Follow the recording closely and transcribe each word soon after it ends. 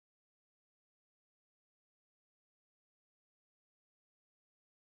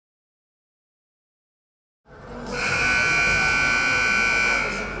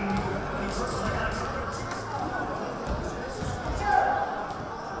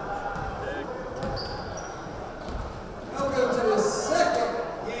Welcome to the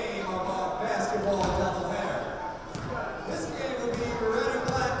second game of our basketball doubleheader. This game will be red and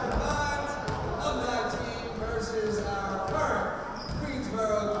black combined alumni team versus our current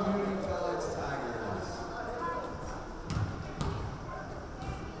Queensboro Community College Tigers.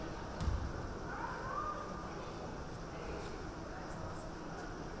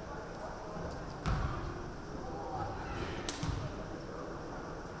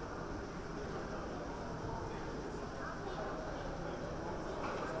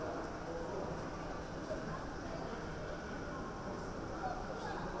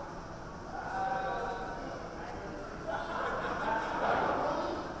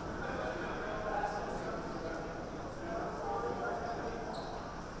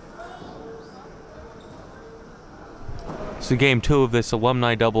 So game 2 of this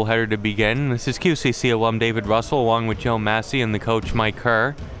alumni doubleheader to begin. This is QCC alum David Russell along with Joe Massey and the coach Mike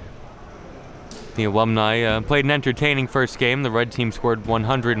Kerr. The alumni played an entertaining first game. The red team scored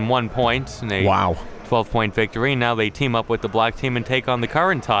 101 points in a 12-point victory. Now they team up with the black team and take on the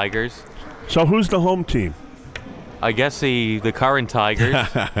current Tigers. So who's the home team? I guess the current Tigers.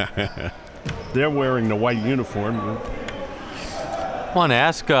 They're wearing the white uniform. I want to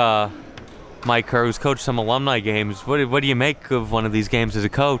ask Mike Kerr, who's coached some alumni games, what do you make of one of these games as a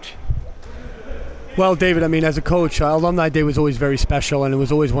coach? Well, David, I mean, as a coach, Alumni Day was always very special, and it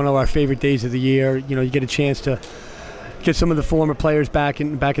was always one of our favorite days of the year. You know, you get a chance to get some of the former players back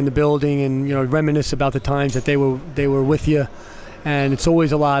in the building, and reminisce about the times that they were with you. And it's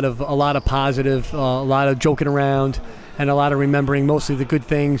always a lot of positive, a lot of joking around, and a lot of remembering mostly the good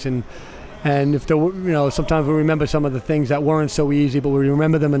things. And if there were, sometimes we remember some of the things that weren't so easy, but we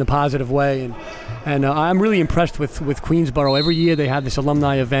remember them in a positive way. And I'm really impressed with Queensboro. Every year they have this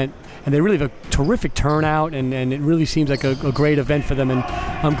alumni event, and they really have a terrific turnout, and it really seems like a great event for them. And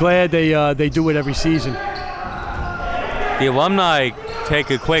I'm glad they do it every season. The alumni take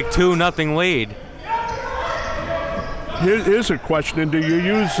a quick 2-0 lead. Here's a question: do you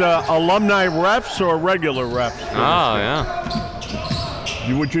use alumni refs or regular refs? Oh yeah.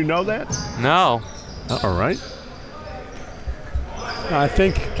 Would you know that? No. All right. I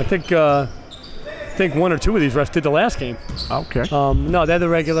think one or two of these refs did the last game. Okay. No, they're the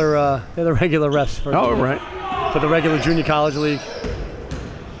regular refs for for the regular junior college league.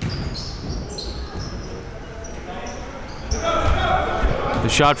 The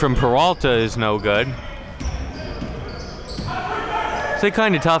shot from Peralta is no good. It's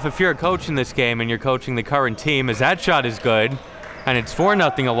kind of tough if you're a coach in this game and you're coaching the current team, as that shot is good. And it's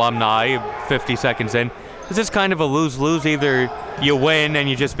 4-0 alumni 50 seconds in. This is kind of a lose-lose. Either you win and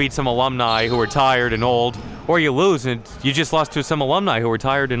you just beat some alumni who are tired and old, or you lose and you just lost to some alumni who are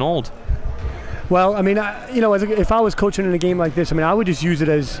tired and old. Well, I mean, if I was coaching in a game like this, I mean, I would just use it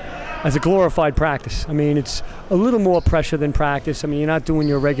as a glorified practice. I mean, it's a little more pressure than practice. I mean, you're not doing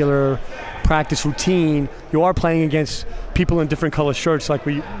your regular practice routine. You are playing against people in different color shirts, like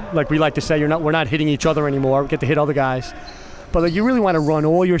we like to say. We're not hitting each other anymore. We get to hit other guys. But you really want to run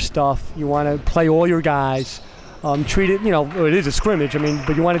all your stuff. You want to play all your guys. Treat it, it is a scrimmage. I mean,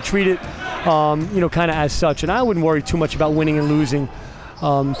 but you want to treat it, kind of as such. And I wouldn't worry too much about winning and losing.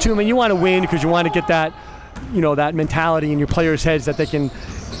 I mean, you want to win because you want to get that, that mentality in your players' heads that they can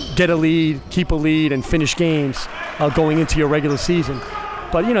get a lead, keep a lead, and finish games going into your regular season.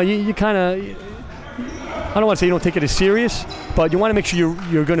 But you kind of. I don't want to say you don't take it as serious, but you want to make sure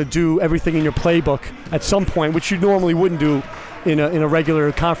you're going to do everything in your playbook at some point, which you normally wouldn't do in a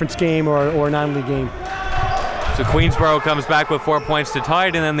regular conference game or a non-league game. So Queensboro comes back with 4 points to tie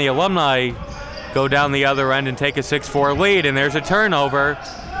it, and then the alumni go down the other end and take a 6-4 lead, and there's a turnover.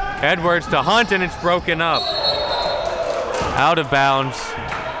 Edwards to Hunt, and it's broken up. Out of bounds,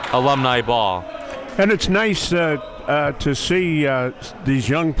 alumni ball. And it's nice to see these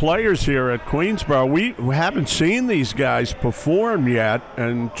young players here at Queensboro. We haven't seen these guys perform yet,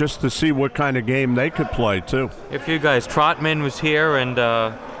 and just to see what kind of game they could play too. A few guys. Trotman was here, and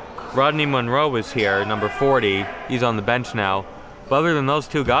Rodney Monroe was here, number 40. He's on the bench now. But other than those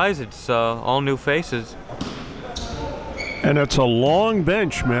two guys, it's all new faces. And it's a long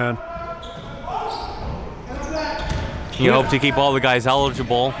bench, man. You hope to keep all the guys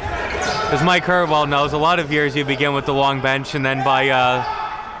eligible. As Mike Kerr well knows, a lot of years you begin with the long bench, and then by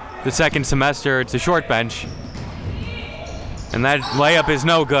the second semester, it's a short bench. And that layup is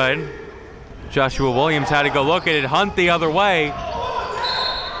no good. Joshua Williams had to go look at it. Hunt the other way.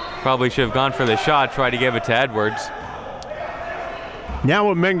 Probably should have gone for the shot, tried to give it to Edwards.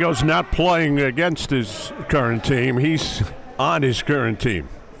 Now Amengo's not playing against his current team. He's on his current team.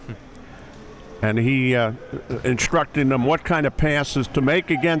 and he instructing them what kind of passes to make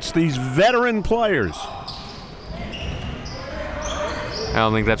against these veteran players. I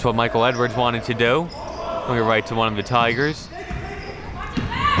don't think that's what Michael Edwards wanted to do. We'll get right to one of the Tigers.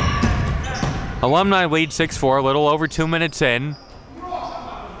 Alumni lead 6-4, a little over 2 minutes in.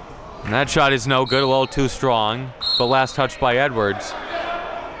 And that shot is no good, a little too strong, but last touch by Edwards.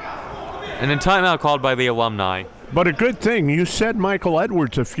 And a timeout called by the Alumni. But a good thing, you said Michael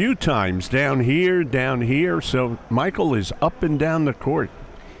Edwards a few times, down here, so Michael is up and down the court.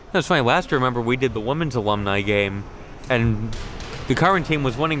 That's funny, last year, remember, we did the women's Alumni game, and the current team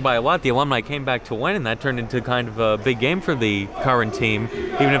was winning by a lot. The Alumni came back to win, and that turned into kind of a big game for the current team,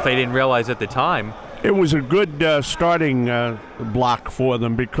 even if they didn't realize at the time. It was a good starting block for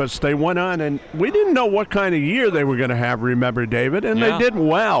them because they went on, and we didn't know what kind of year they were going to have, remember, David? And they did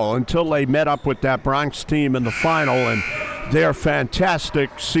well until they met up with that Bronx team in the final, and their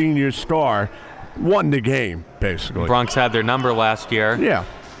fantastic senior star won the game, basically. Bronx had their number last year. Yeah.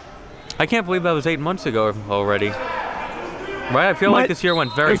 I can't believe that was 8 months ago already. Right? I feel like this year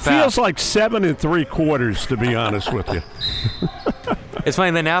went very fast. It feels like 7 3/4, to be honest with you. It's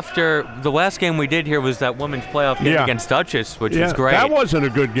funny, then after the last game we did here was that women's playoff game against Dutchess, which was great. That wasn't a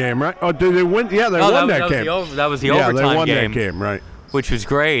good game, right? Oh, did they win? Yeah, they won that game. That was the overtime game. Yeah, they won that game, right. Which was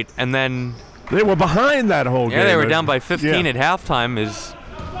great. And then they were behind that whole game. Yeah, they were down by 15 at halftime.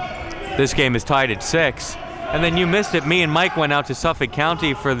 This game is tied at 6. And then you missed it. Me and Mike went out to Suffolk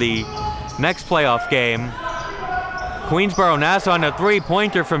County for the next playoff game. Queensboro-Nassau on a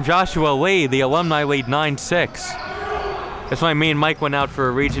three-pointer from Joshua Lee. The Alumni lead 9-6. That's why me and Mike went out for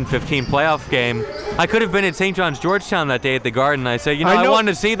a Region 15 playoff game. I could have been at St. John's Georgetown that day at the Garden. I said, I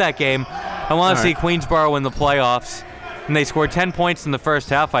wanted to see that game. I want to see Queensboro in the playoffs. And they scored 10 points in the first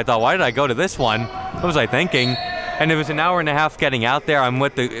half. I thought, why did I go to this one? What was I thinking? And it was an hour and a half getting out there. I'm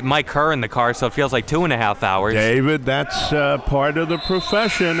with Mike Kerr in the car, so it feels like 2.5 hours. David, that's part of the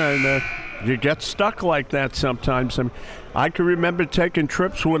profession, and you get stuck like that sometimes. I can remember taking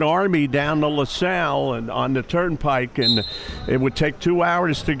trips with Army down to LaSalle and on the Turnpike, and it would take 2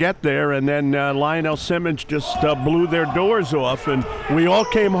 hours to get there, and then Lionel Simmons just blew their doors off, and we all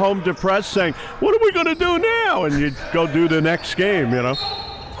came home depressed saying, what are we going to do now? And you'd go do the next game, you know.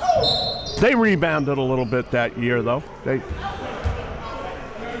 They rebounded a little bit that year, though.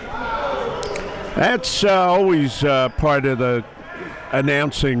 That's always part of the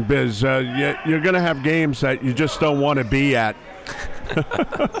announcing biz. You're going to have games that you just don't want to be at.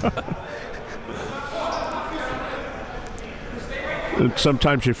 And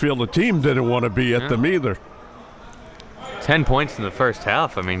sometimes you feel the team didn't want to be at them either. 10 points in the first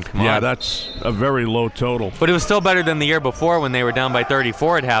half. I mean, come on. Yeah, that's a very low total. But it was still better than the year before when they were down by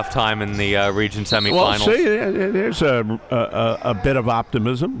 34 at halftime in the region semifinals. Well, see, there's a bit of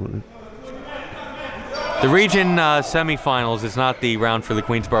optimism. The region semifinals is not the round for the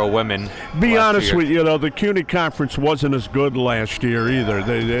Queensboro women. Be honest with you, though, the CUNY Conference wasn't as good last year either.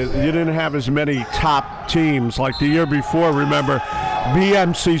 You didn't have as many top teams like the year before. Remember,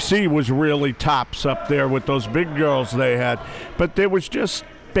 BMCC was really tops up there with those big girls they had. But there was just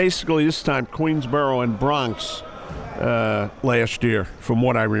basically this time Queensboro and Bronx last year, from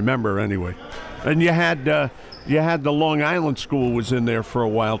what I remember anyway. And you had the Long Island school was in there for a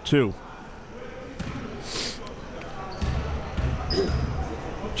while too.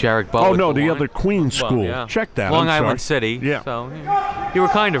 Jarek Bow. Oh, no, the other Queen school. Well, yeah. Check that. Long Island City. Yeah. So you were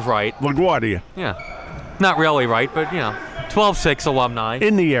kind of right. LaGuardia. Yeah. Not really right, but, 12-6 alumni.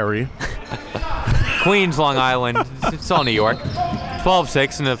 In the area. Queens, Long Island. It's all New York.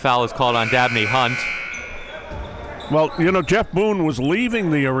 12-6, and the foul is called on Dabney Hunt. Well, Jeff Boone was leaving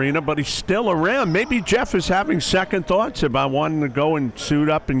the arena, but he's still around. Maybe Jeff is having second thoughts about wanting to go and suit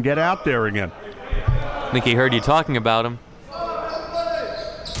up and get out there again. I think he heard you talking about him.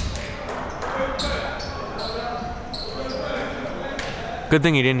 Good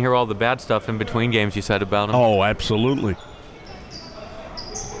thing he didn't hear all the bad stuff in between games you said about him. Oh, absolutely.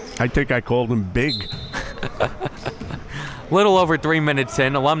 I think I called him big. Little over 3 minutes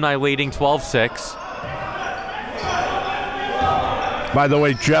in, Alumni leading 12-6. By the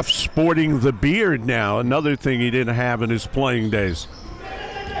way, Jeff's sporting the beard now, another thing he didn't have in his playing days.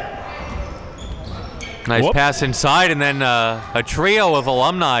 Nice pass inside, and then a trio of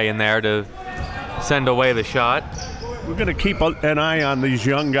alumni in there to send away the shot. We're going to keep an eye on these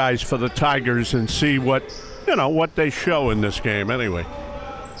young guys for the Tigers and see what they show in this game anyway.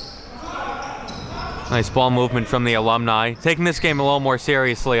 Nice ball movement from the Alumni. Taking this game a little more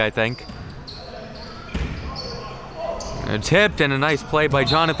seriously, I think. A tipped and a nice play by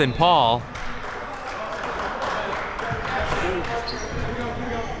Jonathan Paul.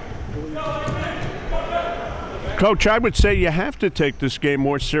 Coach, I would say you have to take this game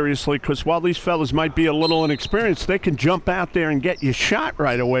more seriously because while these fellas might be a little inexperienced, they can jump out there and get you shot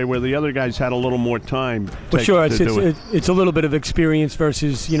right away where the other guys had a little more time. But sure, it's a little bit of experience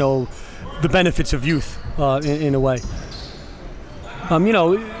versus, you know, the benefits of youth in a way.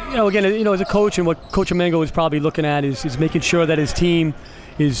 Again, as a coach, and what Coach Amengo is probably looking at is making sure that his team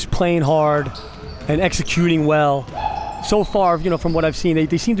is playing hard and executing well. So far, from what I've seen,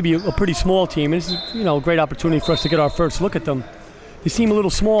 they seem to be a pretty small team. And this is, a great opportunity for us to get our first look at them. They seem a little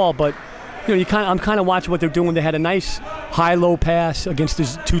small, but I'm kind of watching what they're doing. They had a nice high-low pass against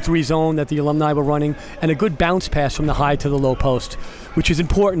this 2-3 zone that the Alumni were running, and a good bounce pass from the high to the low post, which is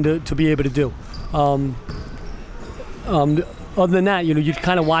important to be able to do. Other than that, you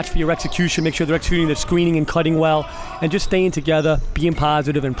kind of watch for your execution, make sure they're executing their screening and cutting well, and just staying together, being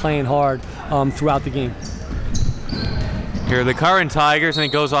positive, and playing hard throughout the game. Here are the current Tigers, and it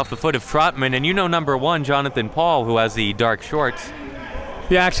goes off the foot of Trotman, and number 1, Jonathan Paul, who has the dark shorts.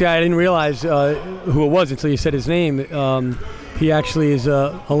 Yeah, actually, I didn't realize who it was until you said his name. He actually is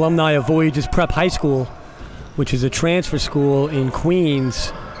an alumni of Voyages Prep High School, which is a transfer school in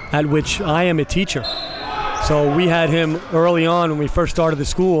Queens, at which I am a teacher. So we had him early on when we first started the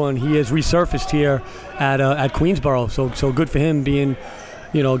school, and he has resurfaced here at Queensboro. So good for him being,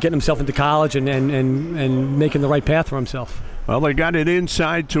 getting himself into college and making the right path for himself. Well, they got it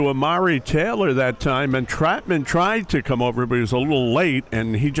inside to Amari Taylor that time, and Trotman tried to come over, but he was a little late,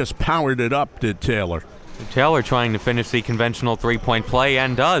 and he just powered it up, did Taylor. Taylor trying to finish the conventional three-point play,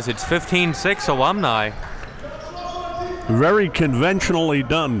 and does. It's 15-6 Alumni. Very conventionally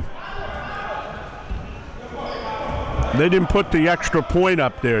done. They didn't put the extra point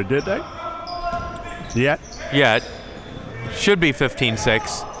up there, did they? Yet? Yet. Should be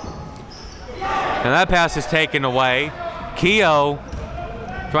 15-6. And that pass is taken away. Keogh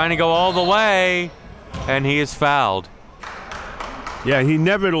trying to go all the way, and he is fouled. Yeah, he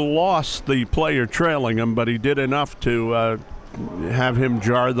never lost the player trailing him, but he did enough to have him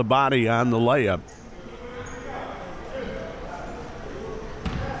jar the body on the layup.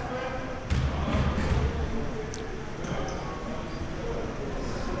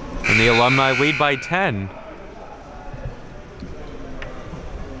 And the Alumni lead by 10.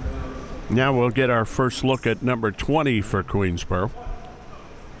 Now we'll get our first look at number 20 for Queensboro.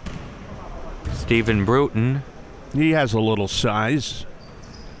 Stephen Bruton. He has a little size.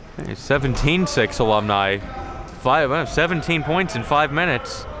 17-6 Alumni. 17 points in 5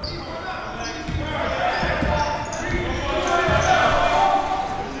 minutes.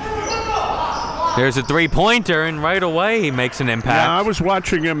 There's a three-pointer, and right away he makes an impact. Yeah, I was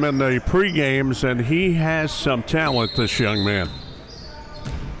watching him in the pre-games, and he has some talent, this young man.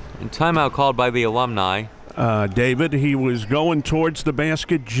 And timeout called by the Alumni. David, he was going towards the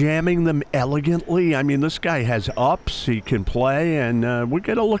basket, jamming them elegantly. I mean, this guy has ups, he can play, and we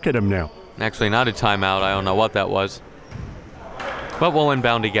get a look at him now. Actually, not a timeout. I don't know what that was. But we'll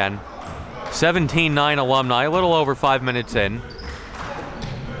inbound again. 17-9 Alumni, a little over 5 minutes in.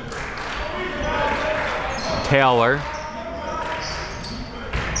 Taylor.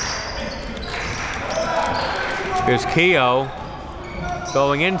 Here's Keogh.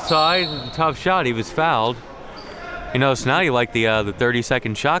 Going inside, tough shot, he was fouled. Snotty liked the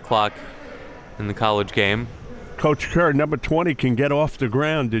 30-second shot clock in the college game. Coach Kerr, number 20, can get off the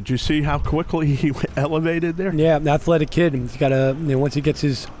ground. Did you see how quickly he elevated there? Yeah, an athletic kid. He's got once he gets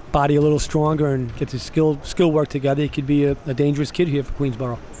his body a little stronger and gets his skill work together, he could be a dangerous kid here for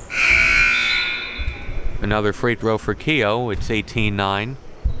Queensboro. Another free throw for Keogh. It's 18-9.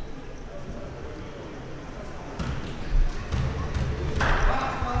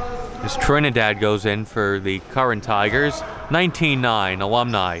 As Trinidad goes in for the current Tigers, 19-9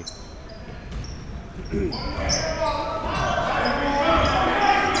 Alumni.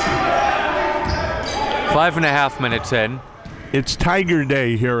 Five and a half minutes in. It's Tiger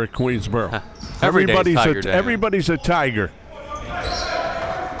Day here at Queensboro. Everybody's a Tiger.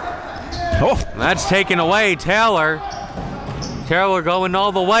 Oh, that's taken away. Taylor going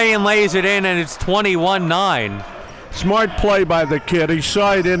all the way and lays it in, and it's 21-9. Smart play by the kid. He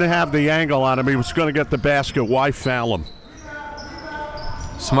saw he didn't have the angle on him. He was going to get the basket. Why foul him?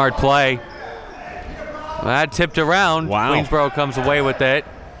 Smart play. That tipped around. Wow. Queensboro comes away with it.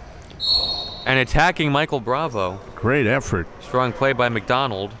 And attacking Michael Bravo. Great effort. Strong play by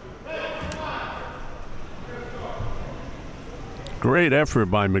McDonald. Great effort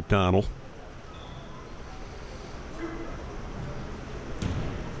by McDonald.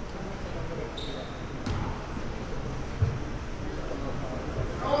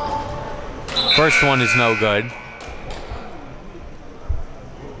 First one is no good.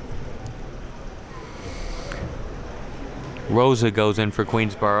 Rosa goes in for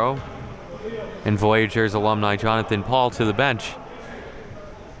Queensboro. And Voyagers alumni Jonathan Paul to the bench.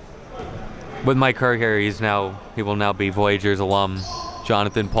 With Mike Kerr here, he will now be Voyagers alum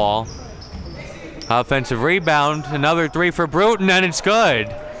Jonathan Paul. Offensive rebound, another three for Bruton, and it's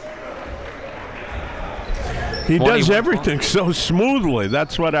good. He does everything so smoothly.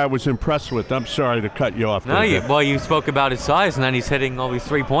 That's what I was impressed with. I'm sorry to cut you off. No, you spoke about his size, and then he's hitting all these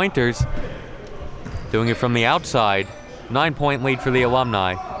three-pointers. Doing it from the outside. 9-point lead for the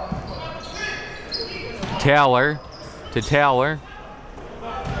Alumni. Taylor to Taylor.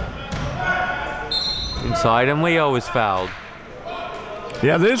 Inside, and Leo is fouled.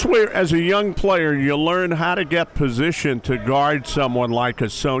 Yeah, this is where, as a young player, you learn how to get positioned to guard someone like a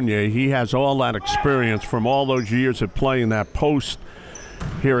Sonia. He has all that experience from all those years of playing that post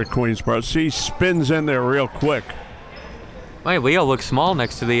here at Queensboro. See, he spins in there real quick. Hey, Leo looks small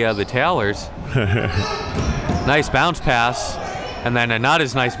next to the Taylors. Nice bounce pass, and then a not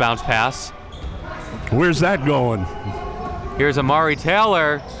as nice bounce pass. Where's that going? Here's Amari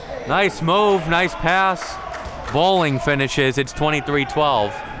Taylor. Nice move, nice pass. Bowling finishes, it's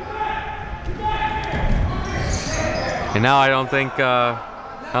 23-12. And now I don't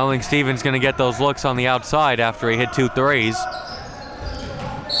think Steven's gonna get those looks on the outside after he hit 2 threes.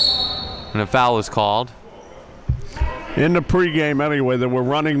 And a foul is called. In the pregame anyway, they were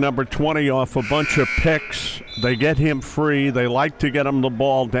running number 20 off a bunch of picks. They get him free. They like to get him the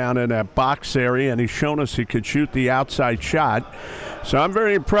ball down in that box area, and he's shown us he could shoot the outside shot. So I'm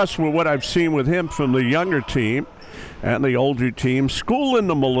very impressed with what I've seen with him from the younger team and the older team, schooling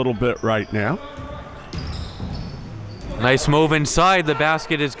them a little bit right now. Nice move inside. The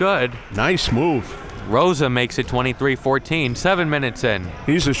basket is good. Nice move. Rosa makes it 23-14, 7 minutes in.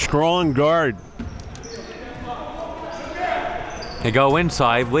 He's a strong guard. They go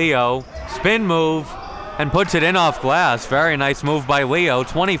inside. Leo, spin move, and puts it in off glass. Very nice move by Leo.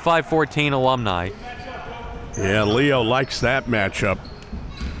 25-14 Alumni. Yeah, Leo likes that matchup.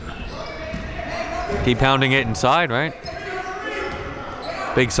 Keep pounding it inside, right?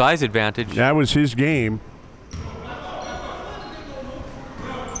 Big size advantage. That was his game.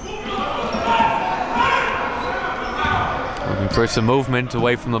 Looking for some movement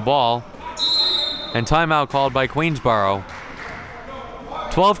away from the ball. And timeout called by Queensboro.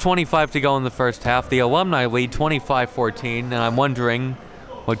 12:25 to go in the first half. The Alumni lead 25-14, and I'm wondering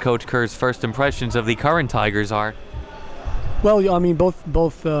what Coach Kerr's first impressions of the current Tigers are. Well, I mean,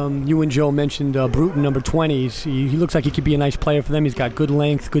 both you and Joe mentioned Bruton, number 20. He looks like he could be a nice player for them. He's got good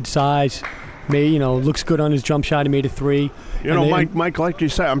length, good size. Looks good on his jump shot. He made a 3. Mike, like you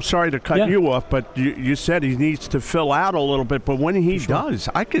said, I'm sorry to cut you off, but you said he needs to fill out a little bit. But when he does,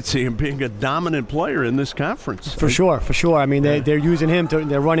 I could see him being a dominant player in this conference. For sure. I mean, they're using him.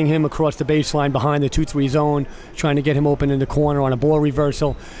 They're running him across the baseline behind the 2-3 zone, trying to get him open in the corner on a ball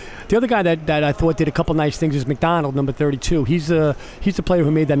reversal. The other guy that I thought did a couple nice things is McDonald, number 32. He's the player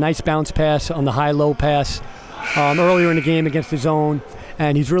who made that nice bounce pass on the high-low pass earlier in the game against the zone.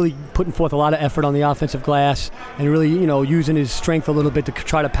 And he's really putting forth a lot of effort on the offensive glass and really, using his strength a little bit to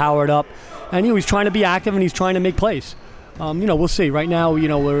try to power it up. And, he's trying to be active and he's trying to make plays. We'll see. Right now,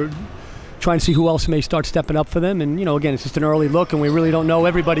 we're trying to see who else may start stepping up for them. And, again, it's just an early look and we really don't know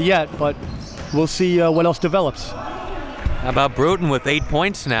everybody yet, but we'll see what else develops. How about Bruton with 8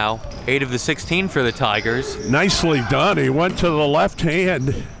 points now? 8 of the 16 for the Tigers. Nicely done. He went to the left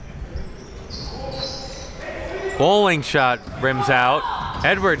hand. Bowling shot rims out.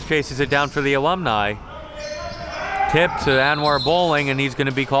 Edwards chases it down for the Alumni. Tip to Anwar Bowling, and he's going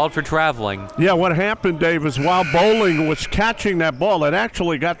to be called for traveling. Yeah, what happened, Dave, is while Bowling was catching that ball, it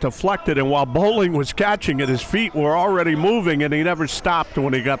actually got deflected, and while Bowling was catching it, his feet were already moving, and he never stopped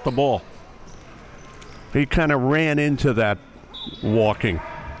when he got the ball. He kind of ran into that walking.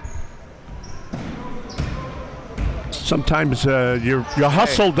 Sometimes your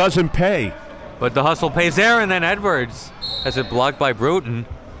hustle doesn't pay. But the hustle pays there, and then Edwards has it blocked by Bruton.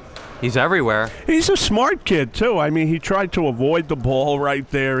 He's everywhere. He's a smart kid, too. I mean, he tried to avoid the ball right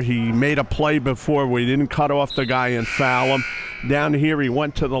there. He made a play before where he didn't cut off the guy and foul him. Down here, he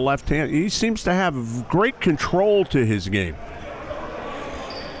went to the left hand. He seems to have great control to his game.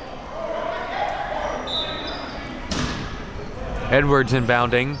 Edwards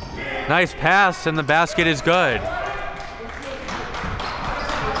inbounding. Nice pass, and the basket is good.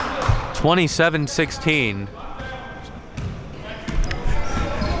 27-16.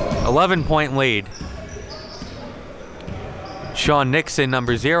 11-point lead. Sean Nixon,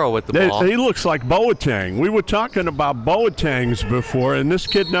 number 0 with the ball. He looks like Boateng. We were talking about Boatengs before, and this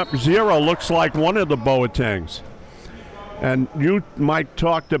kid, number 0, looks like one of the Boatengs. And you, Mike,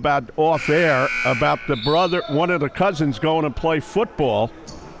 talked about off air about the brother, one of the cousins going to play football.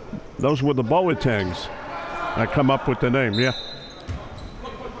 Those were the Boatengs. I come up with the name, yeah.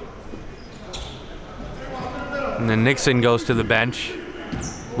 And then Nixon goes to the bench.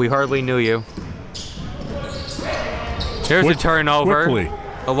 We hardly knew you. Here's a turnover. Quickly.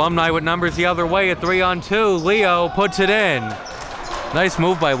 Alumni with numbers the other way, a 3-on-2. Leo puts it in. Nice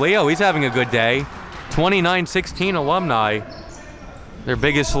move by Leo. He's having a good day. 29-16 Alumni. Their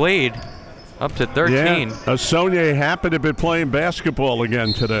biggest lead, up to 13. Yeah, Sonye happened to be playing basketball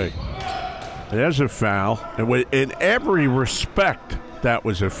again today. There's a foul. In every respect, that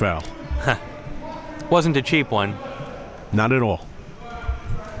was a foul. Wasn't a cheap one. Not at all.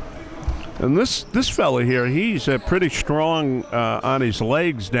 And this fella here, he's pretty strong on his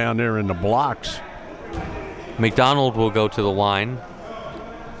legs down there in the blocks. McDonald will go to the line.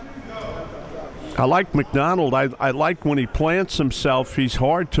 I like McDonald. I like when he plants himself, he's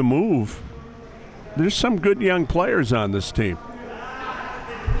hard to move. There's some good young players on this team.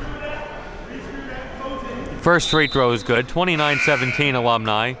 First free throw is good. 29-17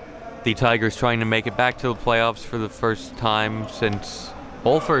 Alumni. The Tigers trying to make it back to the playoffs for the first time since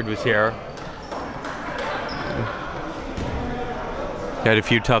Holford was here. Had a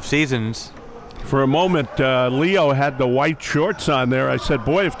few tough seasons. For a moment, Leo had the white shorts on there. I said,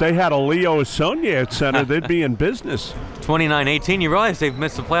 boy, if they had a Leo Sonye at center, they'd be in business. 29-18. You realize they've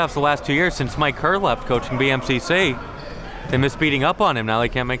missed the playoffs the last 2 years since Mike Kerr left coaching BMCC. They miss beating up on him. Now they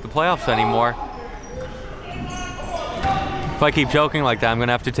can't make the playoffs anymore. If I keep joking like that, I'm going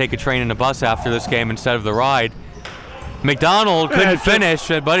to have to take a train and a bus after this game instead of the ride. McDonald couldn't finish,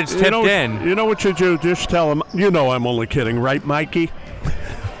 but it's tipped in. You know what you do? Just tell him, you know I'm only kidding, right, Mikey?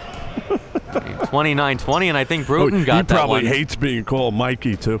 29-20, and I think Bruton got that one. He probably hates being called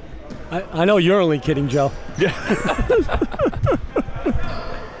Mikey, too. I know you're only kidding, Joe.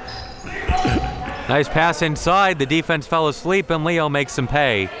 Nice pass inside. The defense fell asleep, and Leo makes them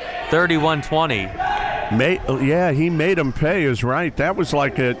pay. 31-20. Yeah, he made him pay. Is right. That was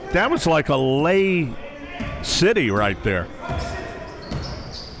like a lay city right there.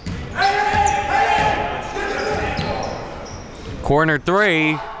 Corner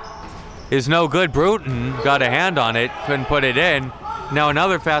three is no good. Bruton got a hand on it, couldn't put it in. Now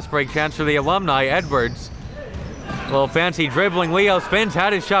another fast break chance for the Alumni. Edwards, a little fancy dribbling. Leo spins,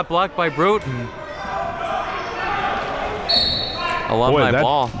 had his shot blocked by Bruton. Alumni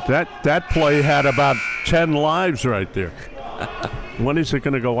ball. That play had about 10 lives right there. When is it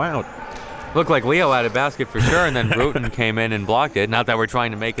going to go out? Looked like Leo had a basket for sure, and then Bruton came in and blocked it. Not that we're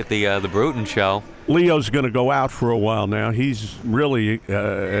trying to make it the Bruton show. Leo's going to go out for a while now. He's really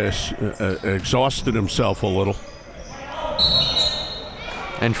exhausted himself a little.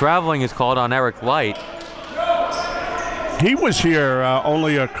 And traveling is called on Eric Light. He was here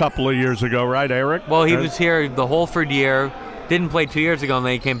only a couple of years ago, right, Eric? Well, he was here the Holford year. Didn't play 2 years ago, and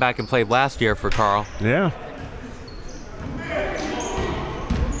then he came back and played last year for Carl. Yeah.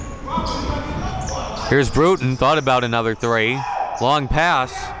 Here's Bruton, thought about another three. Long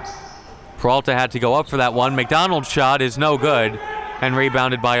pass. Peralta had to go up for that one. McDonald's shot is no good, and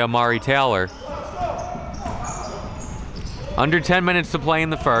rebounded by Amari Taylor. Under 10 minutes to play in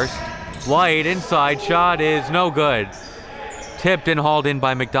the first. Light inside shot is no good. Tipped and hauled in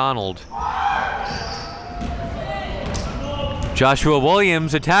by McDonald. Joshua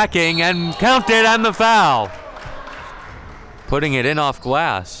Williams attacking and counted, and the foul. Putting it in off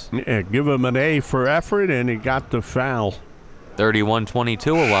glass. Yeah, give him an A for effort, and he got the foul. 31-22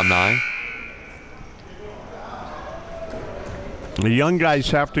 Alumni. The young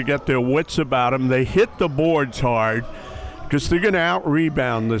guys have to get their wits about them. They hit the boards hard because they're going to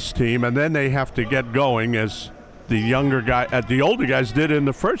out-rebound this team, and then they have to get going as the older guys did in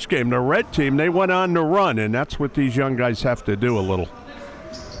the first game. The red team, they went on to run, and that's what these young guys have to do a little.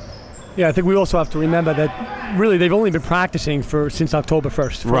 Yeah, I think we also have to remember that really they've only been practicing since October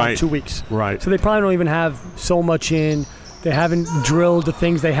 1st, for like 2 weeks. Right. So they probably don't even have so much in. They haven't drilled the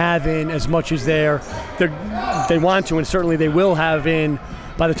things they have in as much as they want to, and certainly they will have in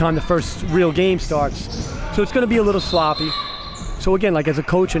by the time the first real game starts. So it's going to be a little sloppy. So again, like as a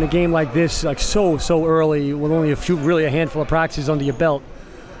coach in a game like this, like so early, with only a handful of practices under your belt,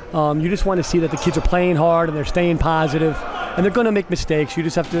 you just want to see that the kids are playing hard and they're staying positive, and they're going to make mistakes. You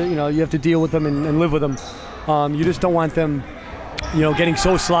just have to, you have to deal with them and live with them. You just don't want them, getting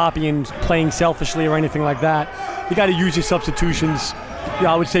so sloppy and playing selfishly or anything like that. You got to use your substitutions,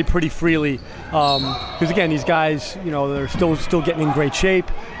 I would say pretty freely, because again, these guys, they're still getting in great shape,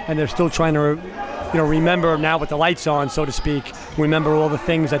 and they're still trying to, remember now with the lights on, so to speak, remember all the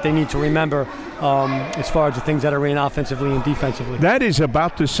things that they need to remember as far as the things that are in offensively and defensively. That is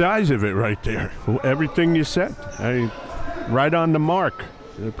about the size of it right there. Everything you said, right on the mark.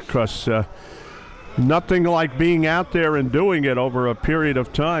 Because nothing like being out there and doing it over a period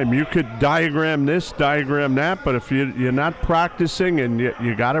of time. You could diagram this, diagram that, but if you're not practicing, and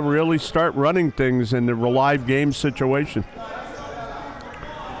you got to really start running things in the live game situation.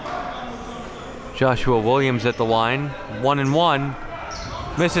 Joshua Williams at the line, 1-1.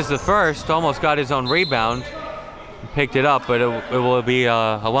 Misses the first, almost got his own rebound. Picked it up, but it will be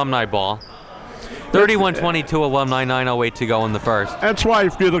Alumni ball. 31-22 Alumni, 9:08 to go in the first. That's why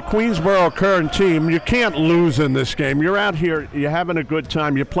if you're the Queensboro current team, you can't lose in this game. You're out here, you're having a good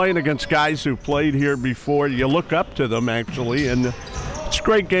time. You're playing against guys who played here before. You look up to them, actually, and it's a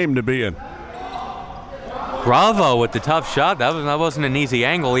great game to be in. Bravo with the tough shot. That wasn't an easy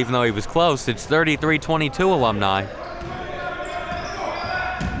angle, even though he was close. It's 33-22 Alumni.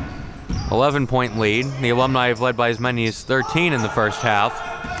 11-point lead. The Alumni have led by as many as 13 in the first half.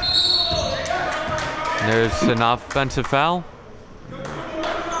 And there's an offensive foul.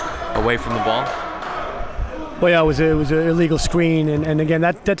 Away from the ball. Well, yeah, it was an illegal screen, and again,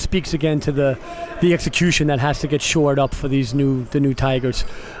 that speaks again to the execution that has to get shored up for the new Tigers.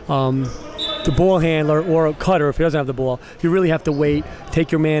 The ball handler or a cutter, if he doesn't have the ball, you really have to wait,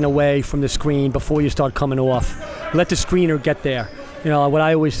 take your man away from the screen before you start coming off. Let the screener get there. You know, what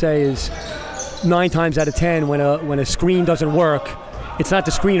I always say is 9 times out of 10 when a screen doesn't work, it's not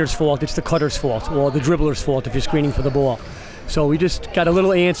the screener's fault, it's the cutter's fault or the dribbler's fault if you're screening for the ball. So we just got a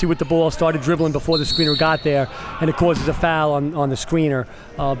little antsy with the ball, started dribbling before the screener got there, and it causes a foul on the screener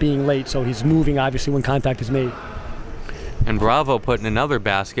being late. So he's moving, obviously, when contact is made. And Bravo put in another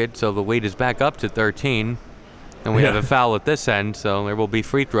basket, so the lead is back up to 13. And we have a foul at this end, so there will be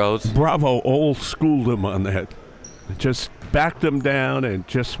free throws. Bravo old-schooled him on that. Just backed him down and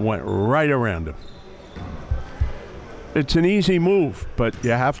just went right around him. It's an easy move, but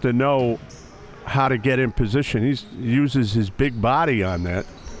you have to know how to get in position. He uses his big body on that.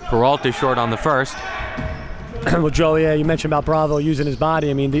 Peralta short on the first. Well, Joe, yeah, you mentioned about Bravo using his body.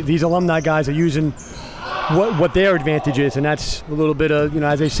 I mean, these Alumni guys are using what their advantage is, and that's a little bit of,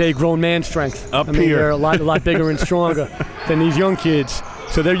 as they say, grown man strength. Up I mean, here. They're a lot bigger and stronger than these young kids,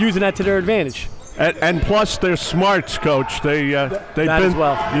 so they're using that to their advantage. And plus, they're smarts, Coach. They've been, as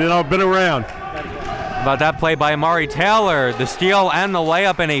well. Been around. About that play by Amari Taylor, the steal and the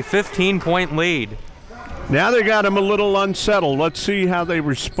layup, and a 15-point lead. Now they got him a little unsettled. Let's see how they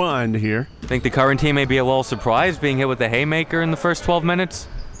respond here. I think the current team may be a little surprised being hit with the haymaker in the first 12 minutes.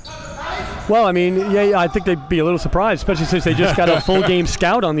 Well, I mean, yeah, I think they'd be a little surprised, especially since they just got a full game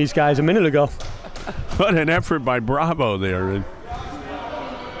scout on these guys a minute ago. What an effort by Bravo there.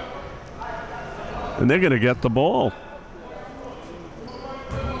 And they're going to get the ball.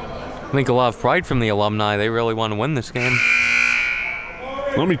 I think a lot of pride from the Alumni. They really want to win this game.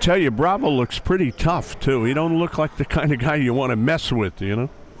 Let me tell you, Bravo looks pretty tough, too. He don't look like the kind of guy you want to mess with,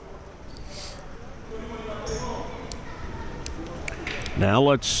 Now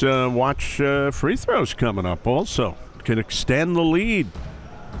let's watch free throws coming up also. Can extend the lead.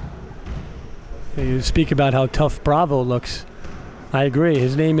 You speak about how tough Bravo looks. I agree.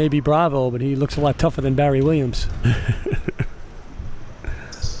 His name may be Bravo, but he looks a lot tougher than Barry Williams.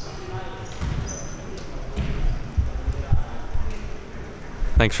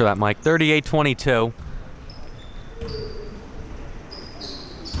 Thanks for that, Mike. 38-22.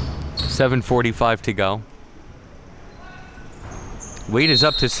 7:45 to go. Lead is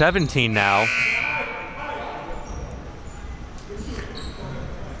up to 17 now.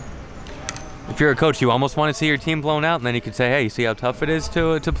 If you're a coach, you almost want to see your team blown out, and then you could say, hey, you see how tough it is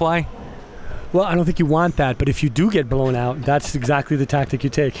to play? Well, I don't think you want that, but if you do get blown out, that's exactly the tactic you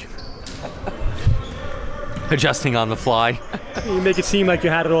take. Adjusting on the fly. You make it seem like you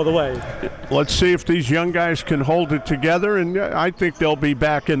had it all the way. Let's see if these young guys can hold it together, and I think they'll be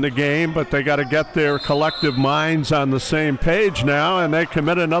back in the game, but they got to get their collective minds on the same page now, and they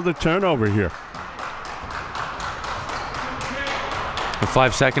commit another turnover here. A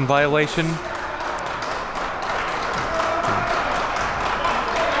 5-second violation.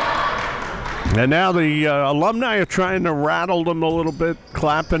 And now the Alumni are trying to rattle them a little bit,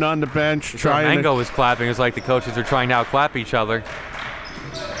 clapping on the bench. Mango was clapping. It's like the coaches are trying to outclap each other.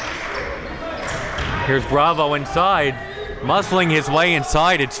 Here's Bravo inside, muscling his way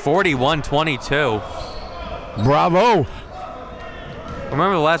inside. It's 41-22. Bravo.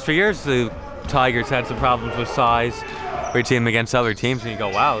 Remember the last few years, the Tigers had some problems with size. We see them against other teams, and you go,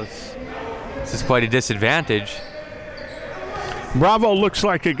 wow, this is quite a disadvantage. Bravo looks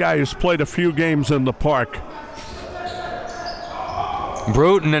like a guy who's played a few games in the park.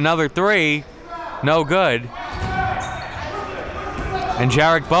 Bruton, another three. No good. And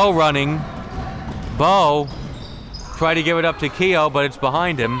Jarek Bowe running. Bowe tried to give it up to Keogh, but it's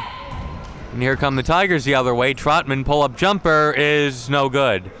behind him. And here come the Tigers the other way. Trotman pull-up jumper is no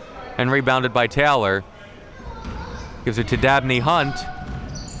good. And rebounded by Taylor. Gives it to Dabney Hunt.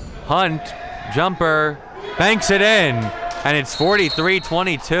 Hunt, jumper, banks it in. And it's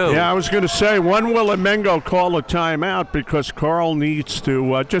 43-22. Yeah, I was going to say, when will Emengo call a timeout? Because Carl needs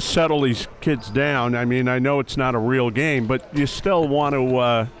to just settle these kids down. I mean, I know it's not a real game, but you still want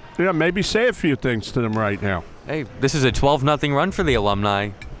to maybe say a few things to them right now. Hey, this is a 12-0 run for the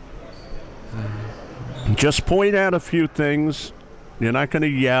Alumni. Just point out a few things. You're not going to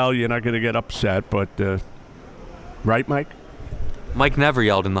yell. You're not going to get upset. But, right, Mike? Mike never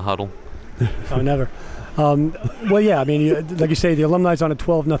yelled in the huddle. Oh, never. Well, yeah, I mean, like you say, the Alumni's on a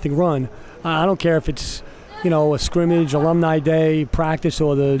 12-0 run. I don't care if it's, a scrimmage, Alumni Day, practice,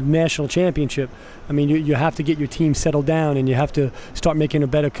 or the national championship. I mean, you have to get your team settled down, and you have to start making a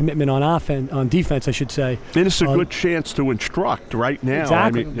better commitment on defense, I should say. And it's a good chance to instruct right now.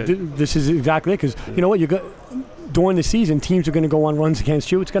 Exactly. I mean, this is exactly it, because you know what? During the season, teams are going to go on runs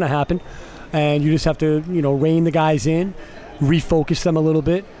against you. It's going to happen. And you just have to, rein the guys in, refocus them a little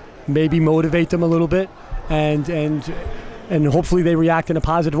bit, maybe motivate them a little bit, and hopefully they react in a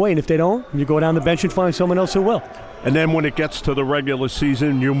positive way. And if they don't, you go down the bench and find someone else who will. And then when it gets to the regular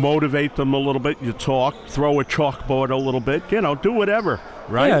season, you motivate them a little bit, you talk, throw a chalkboard a little bit, do whatever,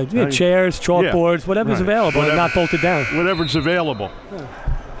 right? Yeah, chairs, chalkboards, whatever's available, and not bolted down. Whatever's available. Yeah.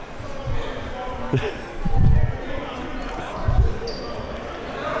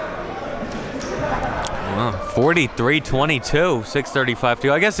 43-22, 6:35 to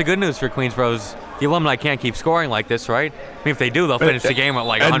go. I guess the good news for Queensboro is the Alumni can't keep scoring like this, right? I mean, if they do, they'll finish the game with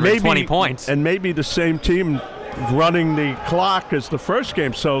like 120 points. And maybe the same team running the clock as the first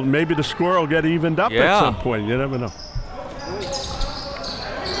game, so maybe the score will get evened up at some point. You never know.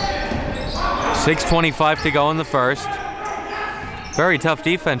 6:25 to go in the first. Very tough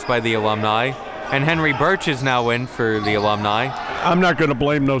defense by the Alumni. And Henry Birch is now in for the Alumni. I'm not going to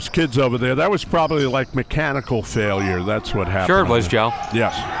blame those kids over there. That was probably like mechanical failure. That's what happened. Sure it was, Joe.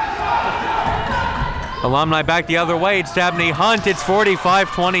 Yes. Alumni back the other way. It's Dabney Hunt. It's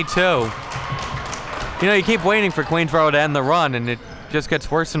 45-22. You keep waiting for Queensboro to end the run, and it just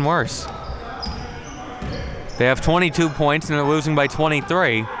gets worse and worse. They have 22 points, and they're losing by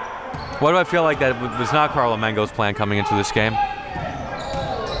 23. Why do I feel like that was not Carl Emengo's plan coming into this game?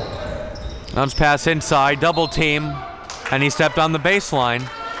 Bounce pass inside, double team, and he stepped on the baseline.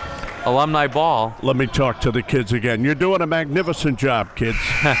 Alumni ball. Let me talk to the kids again. You're doing a magnificent job, kids.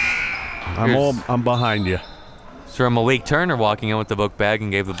 I'm behind you. Sir Malik Turner walking in with the book bag and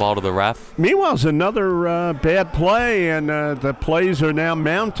gave the ball to the ref. Meanwhile, it's another bad play, and the plays are now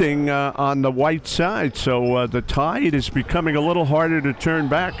mounting on the white side, so the tide is becoming a little harder to turn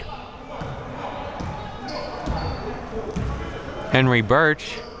back. Henry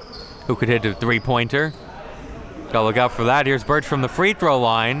Birch, who could hit a three-pointer. Gotta look out for that. Here's Birch from the free throw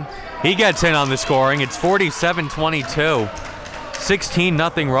line. He gets in on the scoring. It's 47-22.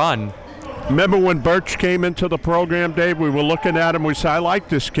 16-0 run. Remember when Birch came into the program, Dave? We were looking at him. We said, I like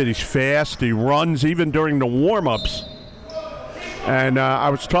this kid. He's fast. He runs even during the warm-ups. And I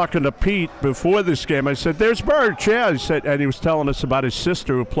was talking to Pete before this game. I said, there's Birch. Yeah, he said, and he was telling us about his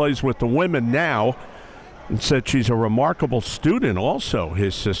sister who plays with the women now. And said she's a remarkable student also,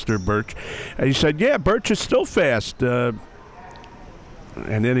 his sister, Birch. And he said, yeah, Birch is still fast. And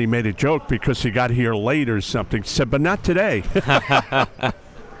then he made a joke because he got here late or something. He said, but not today.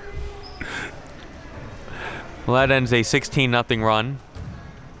 Well, that ends a 16-0 run.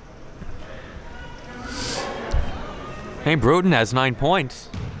 Hey, Bruton has 9 points.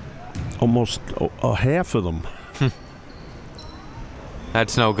 Almost a half of them.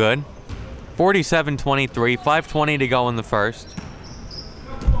 That's no good. 47-23, 5:20 to go in the first.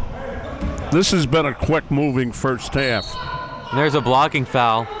 This has been a quick-moving first half. And there's a blocking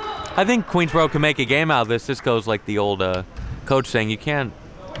foul. I think Queensboro can make a game out of this. This goes like the old coach saying, you can't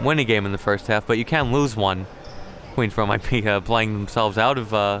win a game in the first half, but you can lose one. Queensboro might be playing themselves out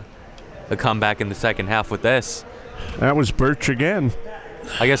of a comeback in the second half with this. That was Birch again.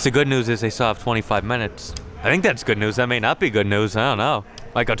 I guess the good news is they still have 25 minutes. I think that's good news. That may not be good news. I don't know.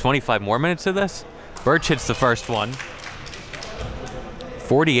 Might go 25 more minutes of this. Birch hits the first one.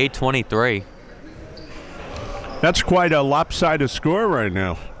 48-23. That's quite a lopsided score right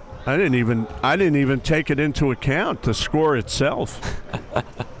now. I didn't even take it into account, the score itself.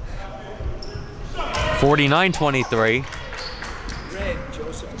 49-23. Red,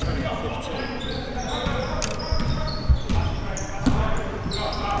 Joseph turning 15.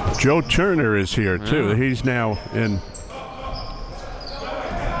 Joe Turner is here, too. He's now in.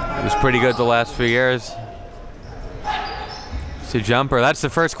 He was pretty good the last few years. It's a jumper. That's the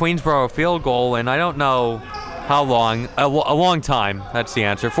first Queensboro field goal, and I don't know how long. A long time. That's the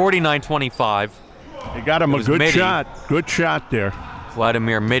answer. 49-25. They got him a good shot. Good shot there.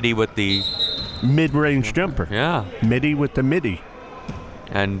 Vladimir Midi with the mid-range jumper. Yeah. Midi with the midi.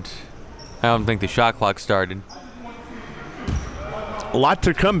 And I don't think the shot clock started. A lot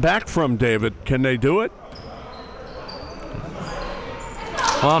to come back from, David. Can they do it?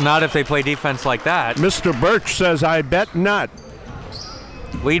 Well, not if they play defense like that. Mr. Birch says, I bet not.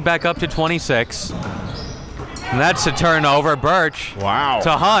 Lead back up to 26. And that's a turnover. Birch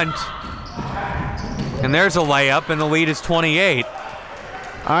to Hunt. And there's a layup, and the lead is 28.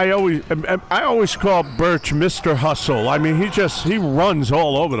 I always call Birch Mr. Hustle. I mean, he runs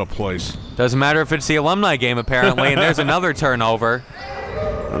all over the place. Doesn't matter if it's the alumni game, apparently. And there's another turnover.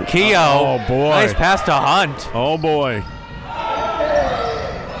 Keogh. Oh, boy. Nice pass to Hunt. Oh, boy.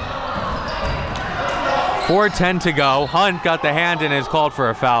 4:10 to go. Hunt got the hand and is called for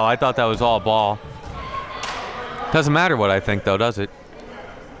a foul. I thought that was all ball. Doesn't matter what I think, though, does it?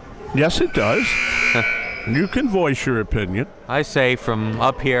 Yes, it does. You can voice your opinion. I say from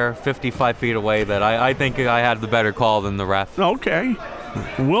up here, 55 feet away, that I think I had the better call than the ref. Okay.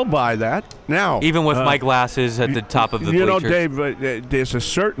 We'll buy that. Now, even with my glasses at the top of the bleachers. You know, Dave, there's a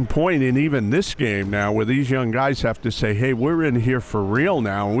certain point in even this game now where these young guys have to say, hey, we're in here for real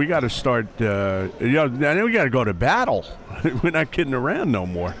now, and we got to start, we got to go to battle. We're not kidding around no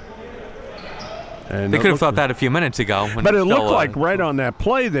more. And they could have thought that a few minutes ago. But it looked like right on that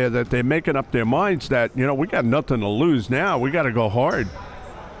play there that they're making up their minds that, we got nothing to lose now. We got to go hard.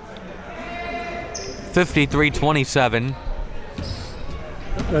 53-27.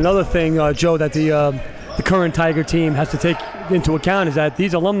 Another thing, Joe, that the current Tiger team has to take into account is that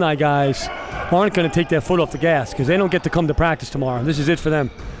these alumni guys aren't going to take their foot off the gas because they don't get to come to practice tomorrow. This is it for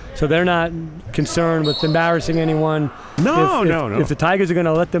them. So they're not concerned with embarrassing anyone. No. If the Tigers are going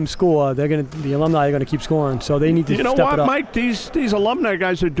to let them score, the alumni are going to keep scoring. So they need to step it up. You know what, Mike? These alumni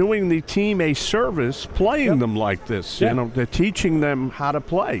guys are doing the team a service, playing them like this. Yep. They're teaching them how to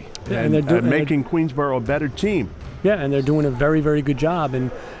play and making Queensboro a better team. Yeah, and they're doing a very, very good job.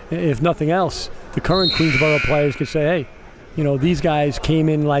 And if nothing else, the current Queensboro players could say, hey, these guys came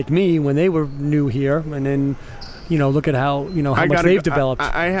in like me when they were new here, and then, look at how much they've developed.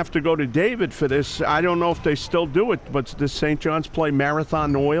 I have to go to David for this. I don't know if they still do it, but does St. John's play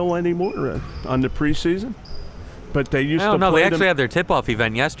Marathon Oil anymore on the preseason? But they used to play they actually had their tip-off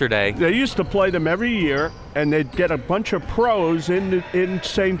event yesterday. They used to play them every year, and they'd get a bunch of pros in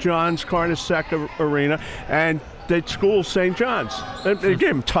St. John's Carnesecca Arena, and they'd school St. John's. They gave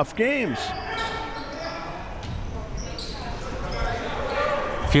them tough games.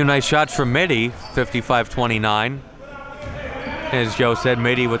 A few nice shots from Midi, 55-29. As Joe said,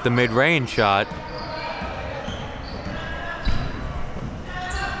 Midi with the mid-range shot.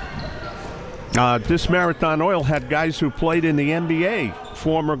 This Marathon Oil had guys who played in the NBA,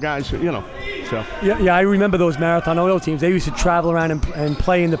 former guys, So. Yeah, I remember those Marathon Oil teams. They used to travel around and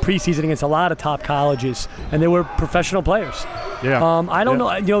play in the preseason against a lot of top colleges, and they were professional players. Yeah. I don't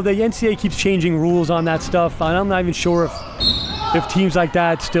know. The NCAA keeps changing rules on that stuff. I'm not even sure if teams like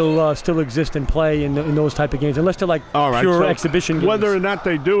that still exist and play in those type of games, unless they're like pure exhibition games. Whether or not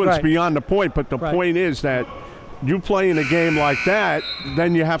they do, it's beyond the point. But the point is that you play in a game like that,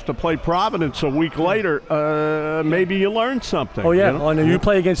 then you have to play Providence a week later. Maybe you learn something. Oh yeah, you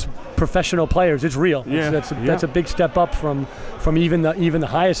play against professional players. It's real. Yeah. That's a big step up from even the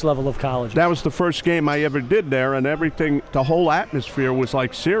highest level of college. That was the first game I ever did there, and everything. The whole atmosphere was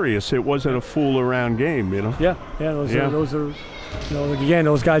like serious. It wasn't a fool around game. Yeah. Those are. Again,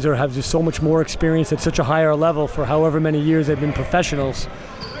 those guys have just so much more experience at such a higher level for however many years they've been professionals.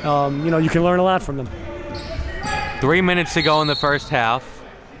 You can learn a lot from them. 3 minutes to go in the first half.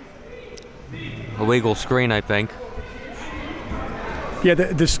 Illegal screen, I think. Yeah,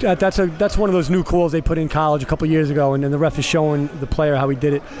 that's one of those new calls they put in college a couple years ago, and then the ref is showing the player how he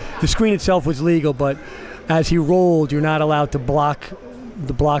did it. The screen itself was legal, but as he rolled, you're not allowed to block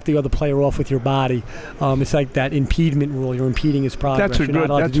the other player off with your body. It's like that impediment rule. You're impeding his progress. You're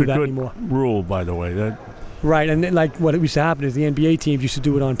not allowed to do that anymore. Rule, by the way. Right, and then, like what used to happen is the NBA teams used to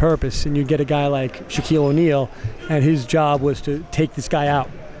do it on purpose, and you'd get a guy like Shaquille O'Neal, and his job was to take this guy out,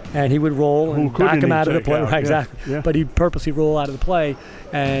 and he would roll and back him out of the play. Right, exactly. Yeah. But he'd purposely roll out of the play,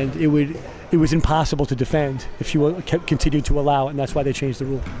 and it was impossible to defend if you continued to allow it, and that's why they changed the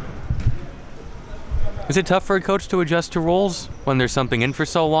rule. Is it tough for a coach to adjust to rules when there's something in for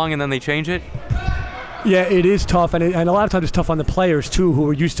so long and then they change it? Yeah, it is tough, and a lot of times it's tough on the players too, who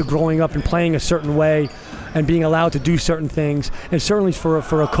are used to growing up and playing a certain way and being allowed to do certain things. And certainly for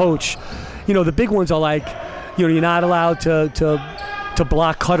a coach, you know, the big ones are like, you know, you're not allowed to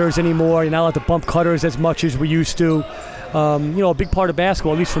block cutters anymore. You're not allowed to bump cutters as much as we used to. You know, a big part of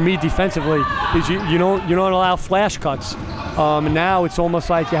basketball, at least for me defensively, is you don't allow flash cuts. And now it's almost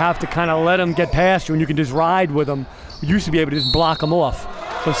like you have to kind of let them get past you, and you can just ride with them. You used to be able to just block them off.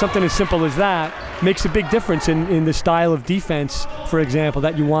 So something as simple as that makes a big difference in the style of defense, for example,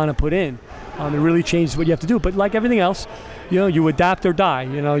 that you want to put in. It really changes what you have to do. But like everything else, you know, you adapt or die.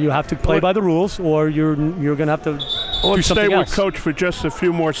 You know, you have to play by the rules, or you're going to have to do something else. Let's stay with Coach for just a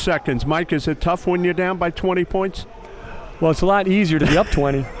few more seconds. Mike, is it tough when you're down by 20 points? Well, it's a lot easier to be up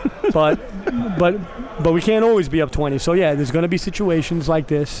 20, but we can't always be up 20. So yeah, there's going to be situations like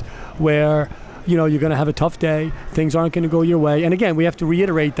this where, you know, you're going to have a tough day. Things aren't going to go your way. And again, we have to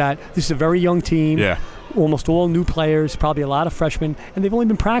reiterate that this is a very young team. Yeah. Almost all new players, probably a lot of freshmen, and they've only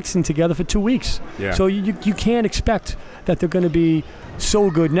been practicing together for 2 weeks. Yeah. So you can't expect that they're going to be so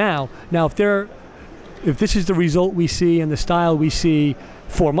good now. Now, if this is the result we see and the style we see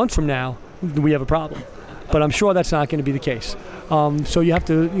 4 months from now, we have a problem. But I'm sure that's not going to be the case. So you have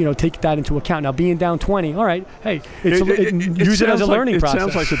to, you know, take that into account. Now, being down 20, all right, hey, use it as a learning process. It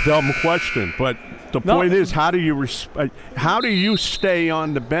sounds like a dumb question, but the point is, how do you stay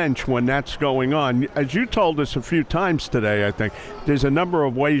on the bench when that's going on? As you told us a few times today, I think there's a number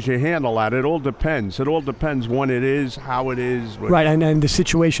of ways you handle that. It all depends. It all depends when it is, how it is. Right, and the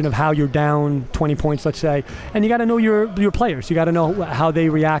situation of how you're down 20 points, let's say, and you got to know your players. You got to know how they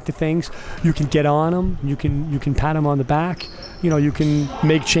react to things. You can get on them. You can pat them on the back. You know, you can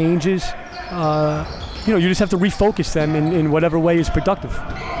make changes. You know, you just have to refocus them in whatever way is productive.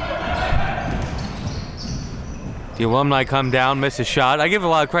 The Alumni come down, miss a shot. I give a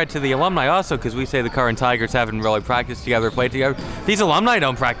lot of credit to the Alumni also, because we say the current Tigers haven't really practiced together, played together. These Alumni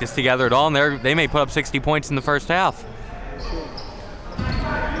don't practice together at all, and they may put up 60 points in the first half.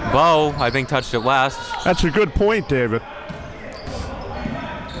 Bo, I think, touched it last. That's a good point, David.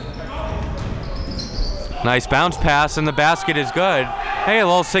 Nice bounce pass, and the basket is good. Hey, a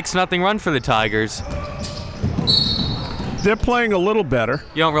little 6-0 run for the Tigers. They're playing a little better.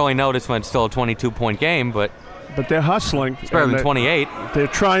 You don't really notice when it's still a 22-point game, but they're hustling. It's better than 28. They're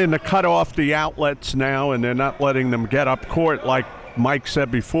trying to cut off the outlets now, and they're not letting them get up court. Like Mike said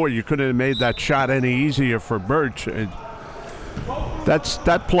before, you couldn't have made that shot any easier for Birch.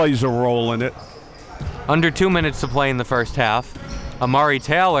 That plays a role in it. Under 2 minutes to play in the first half. Amari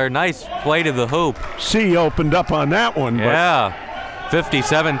Taylor, nice play to the hoop. C opened up on that one. Yeah,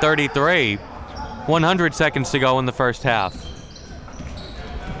 57-33. 100 seconds to go in the first half.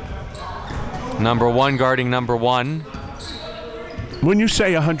 Number one guarding number one. When you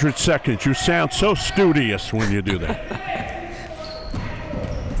say 100 seconds, you sound so studious when you do that.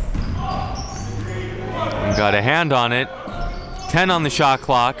 Got a hand on it. 10 on the shot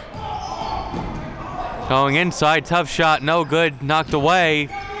clock. Going inside, tough shot, no good, knocked away.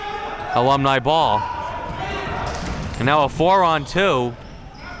 Alumni ball. And now a 4-on-2.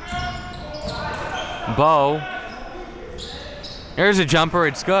 Bo. There's a jumper,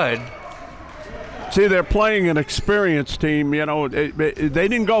 it's good. See, they're playing an experienced team. You know, they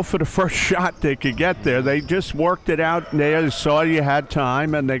didn't go for the first shot they could get there. They just worked it out, and they saw you had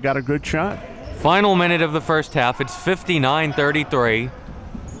time, and they got a good shot. Final minute of the first half. It's 59-33.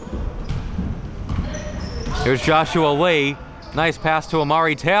 Here's Joshua Lee. Nice pass to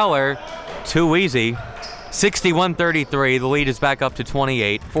Amari Taylor. Too easy. 61-33. The lead is back up to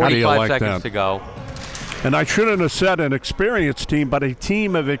 28. 45 seconds to go. And I shouldn't have said an experienced team, but a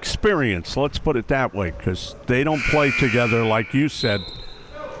team of experience. Let's put it that way, because they don't play together like you said.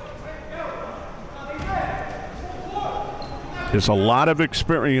 There's a lot of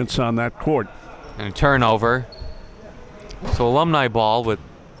experience on that court. And a turnover. So Alumni ball with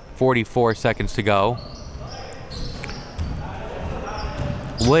 44 seconds to go.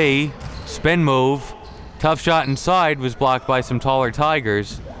 Lee, spin move. Tough shot inside, was blocked by some taller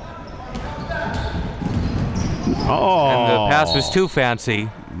Tigers. Oh. And the pass was too fancy.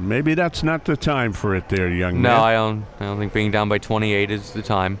 Maybe that's not the time for it there, young man. No, I don't think being down by 28 is the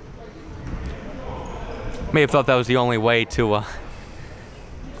time. May have thought that was the only way to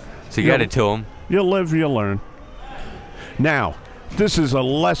get it to him. You live, you learn. Now, this is a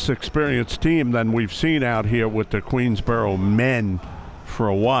less experienced team than we've seen out here with the Queensboro men for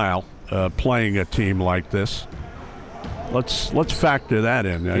a while, playing a team like this. Let's factor that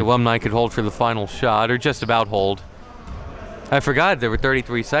in. The Alumni could hold for the final shot, or just about hold. I forgot there were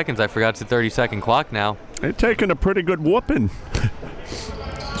 33 seconds. I forgot it's a 30-second clock now. They're taking a pretty good whooping.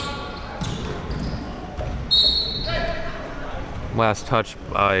 Last touch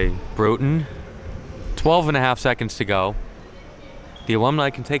by Bruton. 12.5 seconds to go. The Alumni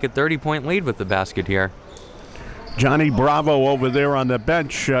can take a 30-point lead with the basket here. Johnny Bravo over there on the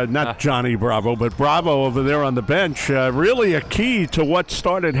bench, not Johnny Bravo, but Bravo over there on the bench, really a key to what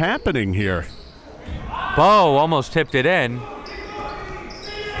started happening here. Bo almost tipped it in.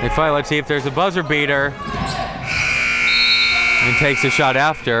 Let's see if there's a buzzer beater. And takes a shot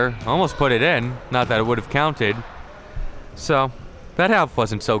after. Almost put it in. Not that it would have counted. So, that half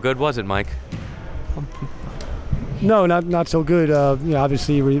wasn't so good, was it, Mike? No, not so good. You know,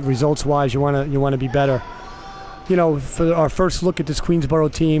 obviously, results-wise, you want to be better. You know, for our first look at this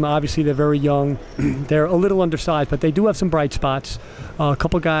Queensboro team, obviously they're very young. They're a little undersized, but they do have some bright spots. A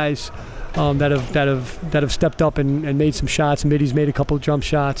couple guys that have stepped up and made some shots. Middy's made a couple of jump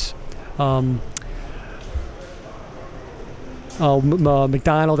shots.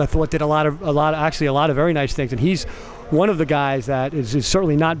 McDonald, I thought, did a lot of very nice things, and he's one of the guys that is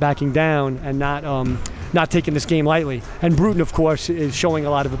certainly not backing down and not taking this game lightly. And Bruton, of course, is showing a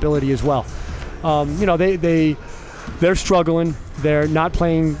lot of ability as well. You know, they're struggling. They're not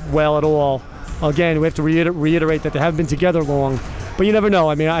playing well at all. Again, we have to reiterate that they haven't been together long, but you never know.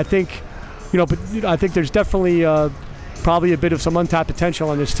 I mean, I think, you know, but I think there's definitely probably a bit of some untapped potential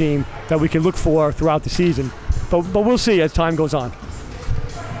on this team that we can look for throughout the season. But we'll see as time goes on.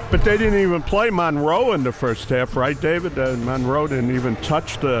 But they didn't even play Monroe in the first half, right, David? Monroe didn't even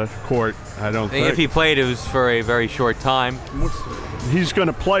touch the court, I don't think. If he played, it was for a very short time. He's going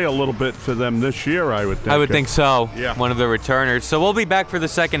to play a little bit for them this year, I would think. I would think so. Yeah. One of the returners. So we'll be back for the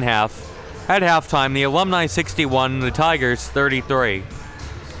second half. At halftime, the Alumni 61, the Tigers 33.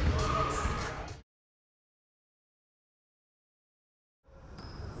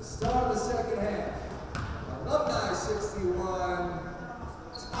 The start of the second half. Alumni 61,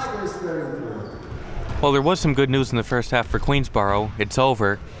 Tigers 33. Well, there was some good news in the first half for Queensboro. It's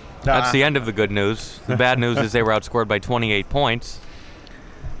over. That's the end of the good news. The bad news is they were outscored by 28 points.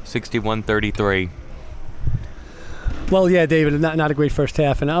 61-33. Well, yeah, David, not a great first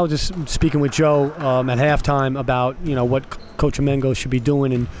half. And I was just speaking with Joe at halftime about, you know, what Coach Amengo should be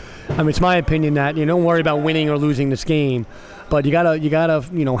doing. And I mean, it's my opinion that you don't worry about winning or losing this game, but you gotta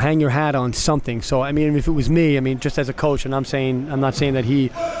you know, hang your hat on something. So I mean, if it was me, I mean, just as a coach, and I'm not saying that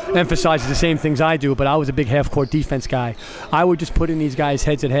he emphasizes the same things I do, but I was a big half-court defense guy. I would just put in these guys'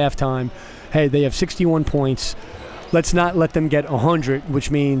 heads at halftime. Hey, they have 61 points. Let's not let them get 100, which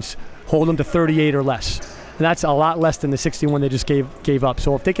means hold them to 38 or less. And that's a lot less than the 61 they just gave up.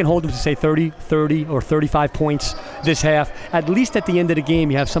 So if they can hold them to, say, 30, or 35 points this half, at least at the end of the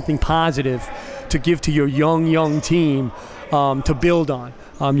game, you have something positive to give to your young team to build on.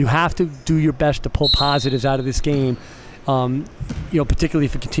 You have to do your best to pull positives out of this game, you know, particularly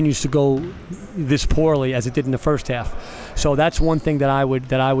if it continues to go this poorly as it did in the first half. So that's one thing that I would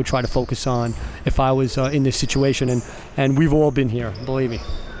try to focus on if I was in this situation, and we've all been here, believe me.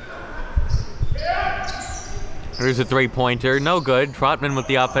 There's a three-pointer, no good. Trotman with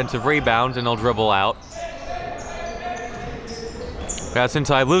the offensive rebounds, and he'll dribble out. Pass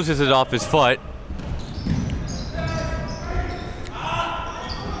inside, loses it off his foot.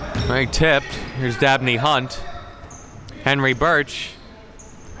 Very tipped. Here's Dabney Hunt. Henry Birch,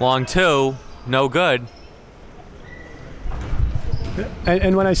 long two, no good.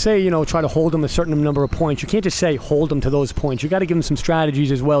 And when I say, you know, try to hold them a certain number of points, you can't just say hold them to those points. You got to give them some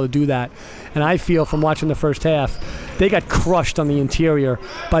strategies as well to do that. And I feel from watching the first half, they got crushed on the interior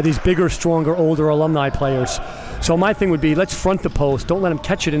by these bigger, stronger, older Alumni players. So my thing would be, let's front the post. Don't let them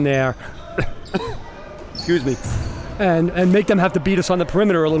catch it in there. Excuse me. And make them have to beat us on the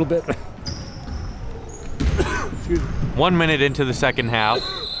perimeter a little bit. 1 minute into the second half.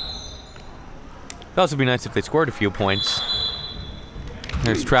 It'd also be nice if they scored a few points.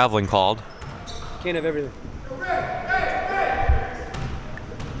 There's traveling called. Can't have everything.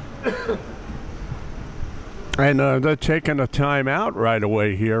 And they're taking a timeout right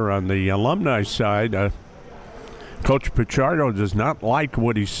away here on the Alumni side. Coach Pichardo does not like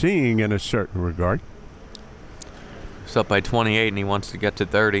what he's seeing in a certain regard. He's up by 28 and he wants to get to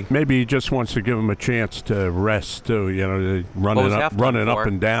 30. Maybe he just wants to give them a chance to rest too. You know, running up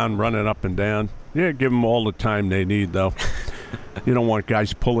and down. Yeah, give them all the time they need though. You don't want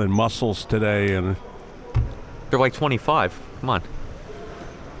guys pulling muscles today, and they're like 25. Come on.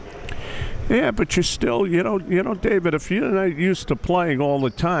 Yeah, but you still, you know, David, if you're not used to playing all the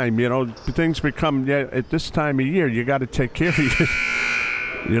time, you know, things become, at this time of year, you got to take care of you.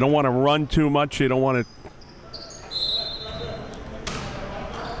 You don't want to run too much. You don't want to.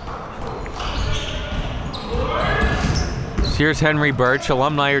 Here's Henry Birch.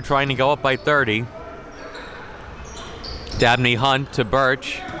 Alumni are trying to go up by 30. Dabney Hunt to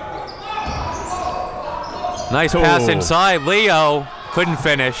Birch. Nice pass inside. Leo couldn't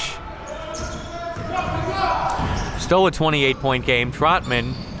finish. Still a 28-point game.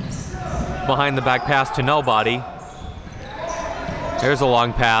 Trotman behind the back pass to nobody. There's a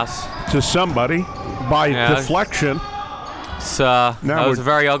long pass. To somebody by deflection. That was a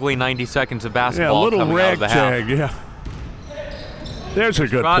very ugly 90 seconds of basketball. Yeah, a little coming out of the ragtag, half. yeah. There's a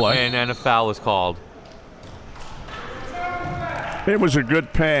good play. And a foul was called. It was a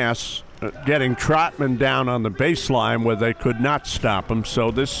good pass, getting Trotman down on the baseline where they could not stop him. So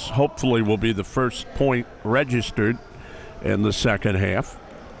this hopefully will be the first point registered in the second half.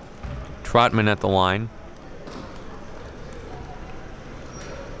 Trotman at the line.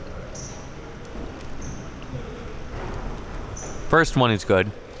 First one is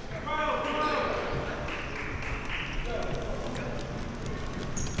good.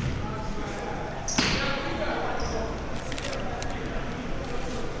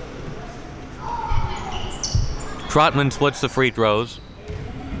 Trotman splits the free throws.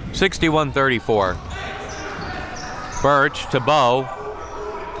 61-34. Birch to Bo.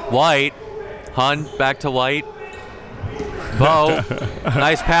 White. Hunt back to Light. Bo.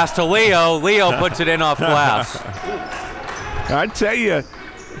 Nice pass to Leo. Leo puts it in off glass. I tell you,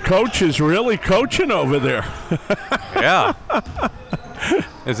 Coach is really coaching over there. Yeah.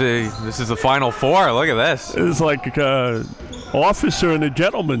 This is the Final Four. Look at this. It's like officer and a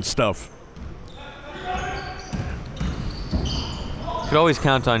gentleman stuff. Could always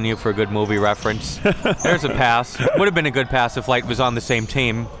count on you for a good movie reference. There's a pass. Would have been a good pass if Light was on the same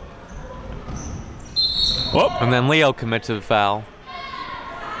team. Oh. And then Leo commits a foul.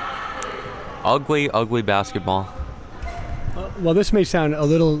 Ugly, ugly basketball. Well, this may sound a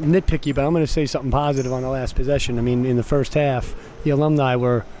little nitpicky, but I'm going to say something positive on the last possession. I mean, in the first half, the Alumni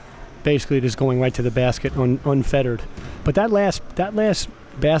were basically just going right to the basket unfettered. But that last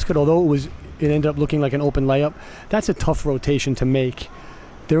basket, although it ended up looking like an open layup, that's a tough rotation to make.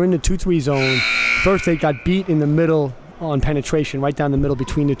 They're in the 2-3 zone. First, they got beat in the middle on penetration, right down the middle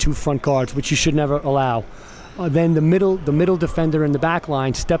between the two front guards, which you should never allow. Then the middle defender in the back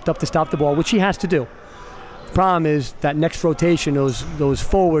line stepped up to stop the ball, which he has to do. Problem is that next rotation, those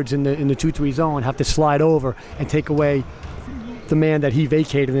forwards in the 2-3 zone have to slide over and take away the man that he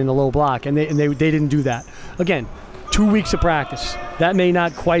vacated in the low block, and they didn't do that. Again, 2 weeks of practice. That may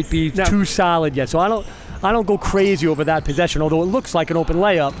not quite be too solid yet, so I don't go crazy over that possession. Although it looks like an open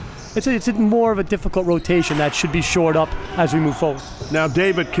layup, it's more of a difficult rotation that should be shored up as we move forward. Now,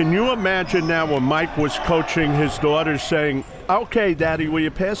 David, can you imagine now when Mike was coaching his daughter saying, "Okay, Daddy, will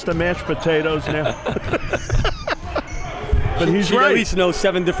you pass the mashed potatoes now?" But he's right. At least knows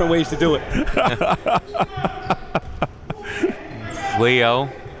 7 different ways to do it. Leo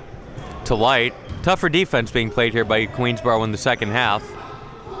to Light. Tougher defense being played here by Queensborough in the second half.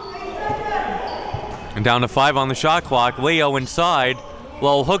 And down to 5 on the shot clock. Leo inside.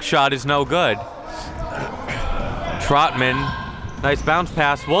 Little hook shot is no good. Trotman. Nice bounce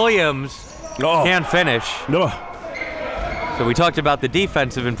pass. Williams can't finish. No. So we talked about the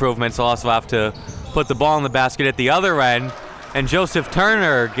defensive improvements. They'll also have to put the ball in the basket at the other end. And Joseph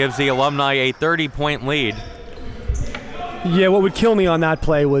Turner gives the Alumni a 30-point lead. Yeah, what would kill me on that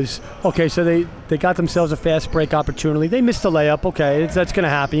play was, okay, so they got themselves a fast break opportunity. They missed the layup. Okay, that's going to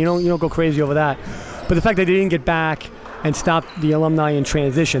happen. You don't go crazy over that. But the fact that they didn't get back and stop the Alumni in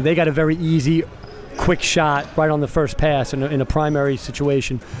transition, they got a very easy, quick shot right on the first pass in a primary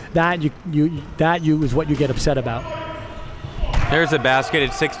situation. That is what you get upset about. There's a basket at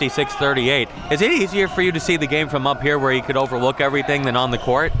 66-38. Is it easier for you to see the game from up here where you could overlook everything than on the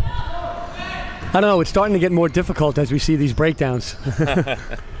court? I don't know. It's starting to get more difficult as we see these breakdowns.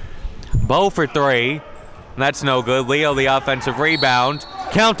 Bo for 3. That's no good. Leo, the offensive rebound.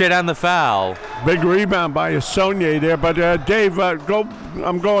 Counted on the foul. Big rebound by Sonye there. But, Dave,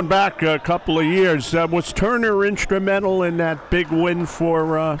 I'm going back a couple of years. Was Turner instrumental in that big win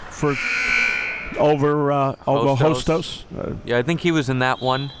over Hostos? Yeah, I think he was in that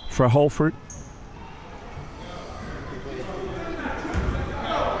one. For Holford?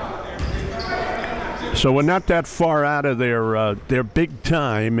 So we're not that far out of their big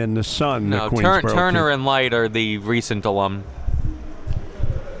time in the sun. No, Turner and Light are the recent alumni.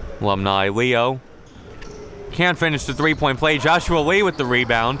 Leo can't finish the three-point play. Joshua Lee with the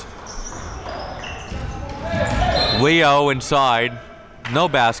rebound. Leo inside. No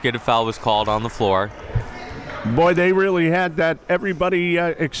basket. A foul was called on the floor. Boy, they really had that. Everybody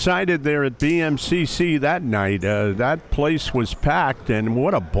excited there at BMCC that night. That place was packed, and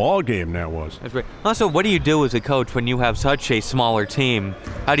what a ball game that was. That's right. Also, what do you do as a coach when you have such a smaller team?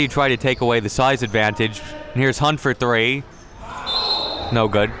 How do you try to take away the size advantage And here's Hunt for three. No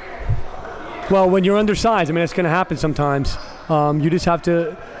good. Well, when you're undersized, I mean, it's going to happen sometimes. You just have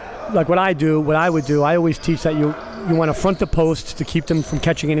to, like what I would do, I always teach that you want to front the posts to keep them from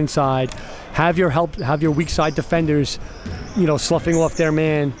catching it inside. Have your weak side defenders, sloughing off their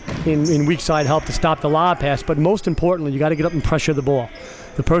man in weak side help to stop the lob pass. But most importantly, you got to get up and pressure the ball.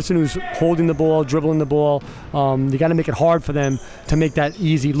 The person who's holding the ball, dribbling the ball, you got to make it hard for them to make that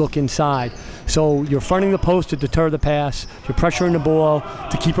easy look inside. So you're fronting the post to deter the pass. You're pressuring the ball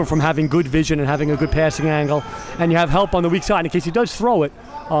to keep him from having good vision and having a good passing angle. And you have help on the weak side in case he does throw it.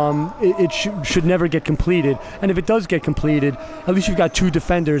 It should never get completed. And if it does get completed, at least you've got two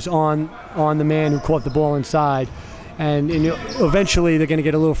defenders on the man who caught the ball inside. And eventually they're going to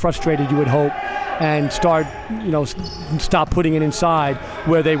get a little frustrated, you would hope, and start, stop putting it inside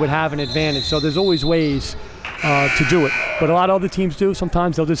where they would have an advantage. So there's always ways to do it. But a lot of other teams do.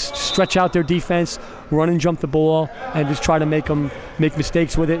 Sometimes they'll just stretch out their defense, run and jump the ball, and just try to make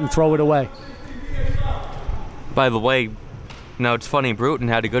mistakes with it and throw it away. By the way, it's funny, Bruton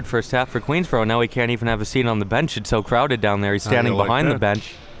had a good first half for Queensborough. Now he can't even have a seat on the bench. It's so crowded down there. He's standing behind the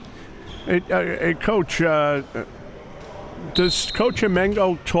bench. Hey, Coach, does Coach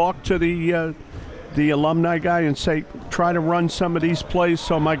Amengo talk to the alumni guy and say, try to run some of these plays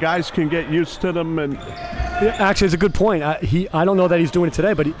so my guys can get used to them? And actually, it's a good point. I don't know that he's doing it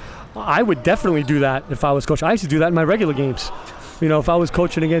today, but I would definitely do that if I was coach. I used to do that in my regular games. If I was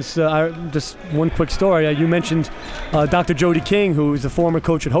coaching against, just one quick story, you mentioned Dr. Jody King, who is the former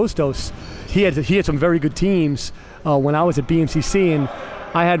coach at Hostos. He had some very good teams when I was at BMCC, and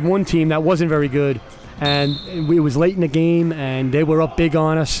I had one team that wasn't very good, and it was late in the game, and they were up big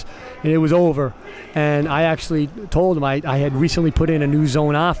on us, and it was over. And I actually told him I had recently put in a new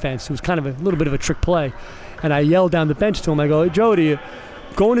zone offense. It was kind of a little bit of a trick play. And I yelled down the bench to him, I go, hey, Jody,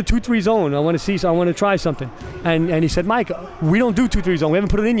 go into 2-3 zone. I want to try something. And he said, Mike, we don't do 2-3 zone. We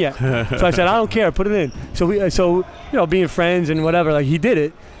haven't put it in yet. So I said, I don't care. Put it in. So being friends and whatever, like he did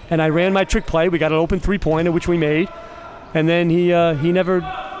it. And I ran my trick play. We got an open three-pointer, which we made. And then he never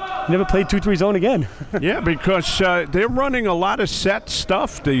played 2-3 zone again. Yeah, because they're running a lot of set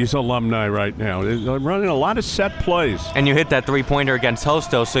stuff, these alumni right now. They're running a lot of set plays. And you hit that three-pointer against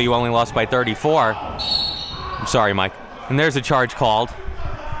Hostos, so you only lost by 34. I'm sorry, Mike. And there's a charge called.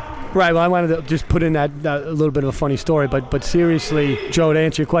 Right, well, I wanted to just put in that a little bit of a funny story, but seriously, Joe, to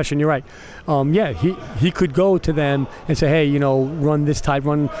answer your question, you're right. Yeah, he could go to them and say, hey, run this type,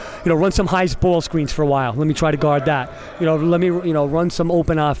 run some high ball screens for a while. Let me try to guard that. Let me, run some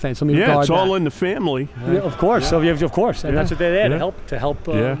open offense. Let me guard that. Yeah, it's all in the family. Yeah, of course. Yeah. So of course, and that's what they're there to help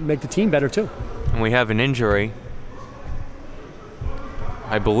make the team better too. And we have an injury.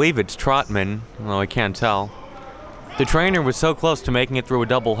 I believe it's Trotman, although I can't tell. The trainer was so close to making it through a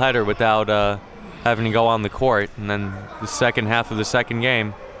doubleheader without having to go on the court, and then the second half of the second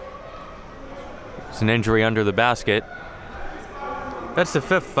game, it's an injury under the basket. That's the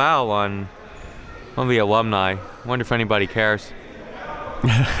 5th foul on the Alumni. I wonder if anybody cares.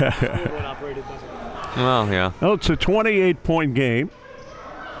 Well, yeah. Well, it's a 28-point game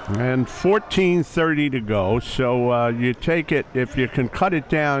and 14:30 to go. So you take it, if you can cut it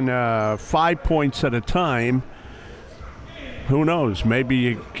down 5 points at a time, who knows? Maybe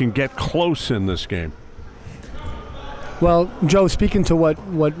you can get close in this game. Well, Joe, speaking to what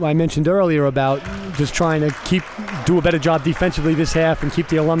I mentioned earlier about just trying to do a better job defensively this half and keep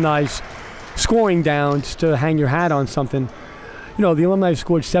the Alumni's scoring down just to hang your hat on something. The Alumni have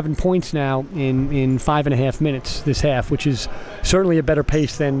scored 7 points now in 5.5 minutes this half, which is certainly a better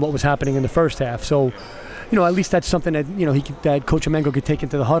pace than what was happening in the first half. So, at least that's something that, that Coach Amengo could take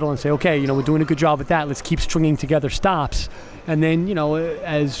into the huddle and say, okay, we're doing a good job with that. Let's keep stringing together stops. And then,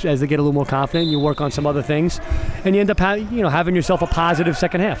 as they get a little more confident, you work on some other things, and you end up having yourself a positive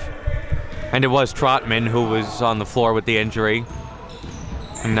second half. And it was Trotman who was on the floor with the injury,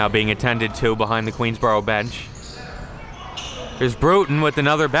 and now being attended to behind the Queensborough bench. There's Bruton with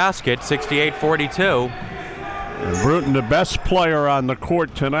another basket, 68-42. And Bruton, the best player on the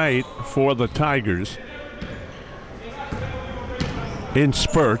court tonight for the Tigers. In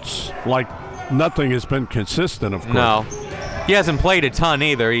spurts, like nothing has been consistent, of course. No. He hasn't played a ton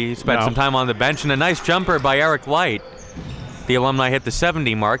either. He spent some time on the bench, and a nice jumper by Eric Light. The Alumni hit the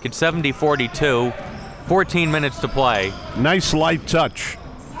 70 mark. It's 70-42, 14 minutes to play. Nice light touch.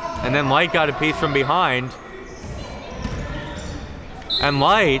 And then Light got a piece from behind. And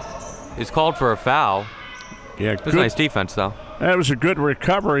Light is called for a foul. Yeah, it was nice defense, though. That was a good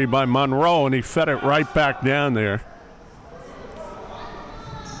recovery by Monroe, and he fed it right back down there.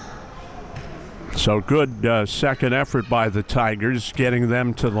 So good second effort by the Tigers, getting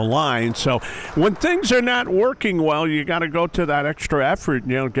them to the line. So when things are not working well, you got to go to that extra effort,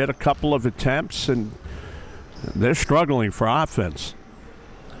 get a couple of attempts, and they're struggling for offense.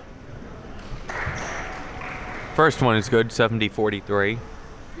 First one is good, 70-43.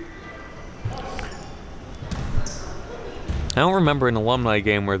 I don't remember an Alumni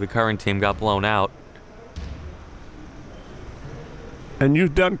game where the current team got blown out. And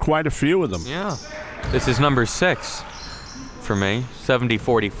you've done quite a few of them. Yeah. This is number 6 for me,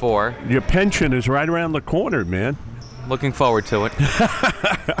 70-44. Your pension is right around the corner, man. Looking forward to it.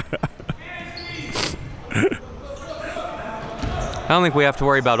 I don't think we have to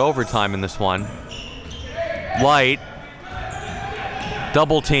worry about overtime in this one. Light,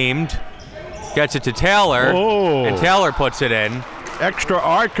 double teamed, gets it to Taylor, and Taylor puts it in. Extra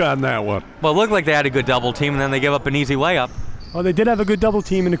arc on that one. Well, it looked like they had a good double team, and then they give up an easy layup. Well, they did have a good double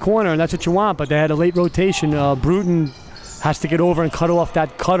team in the corner, and that's what you want, but they had a late rotation. Bruton has to get over and cut off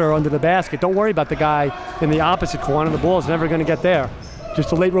that cutter under the basket. Don't worry about the guy in the opposite corner. The ball's never going to get there.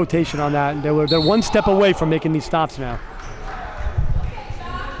 Just a late rotation on that, and they're one step away from making these stops now.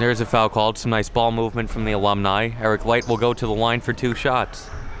 There's a foul called. Some nice ball movement from the Alumni. Eric Light will go to the line for 2 shots.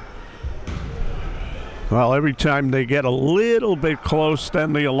 Well, every time they get a little bit close,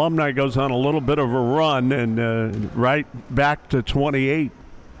 then the Alumni goes on a little bit of a run, and right back to 28.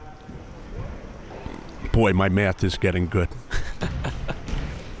 Boy, my math is getting good.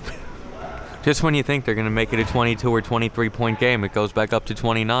 Just when you think they're going to make it a 22 or 23-point game, it goes back up to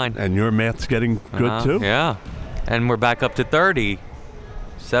 29. And your math's getting good, too? Yeah. And we're back up to 30.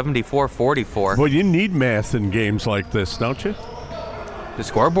 74-44. Well, you need math in games like this, don't you? The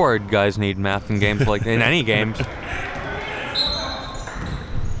scoreboard guys need math in games like in any games.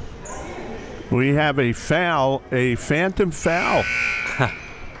 We have a foul, a phantom foul.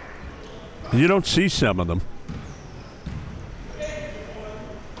 You don't see some of them.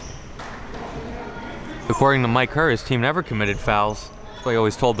 According to Mike Kerr, his team never committed fouls. That's what he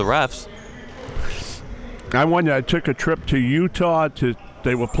always told the refs. I took a trip to Utah.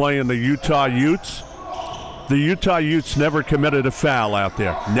 They were playing the Utah Utes. The Utah Utes never committed a foul out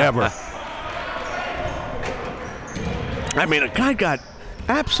there. Never. I mean, a guy got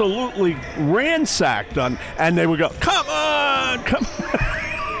absolutely ransacked on, and they would go, come on, come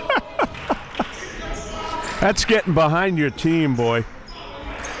on. That's getting behind your team, boy.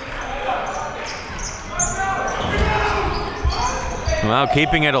 Well,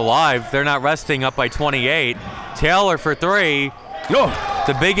 keeping it alive. They're not resting, up by 28. Taylor for 3. Oh.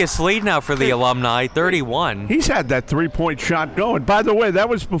 The biggest lead now for the Alumni, 31. He's had that three-point shot going. By the way, that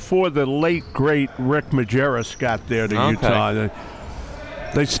was before the late, great Rick Majerus got there to Utah.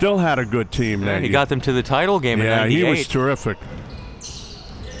 They still had a good team there. He got them to the title game in 98. Yeah, he was terrific.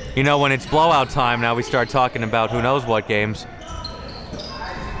 You know, when it's blowout time, now we start talking about who knows what games.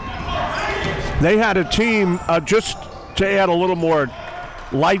 They had a team, just to add a little more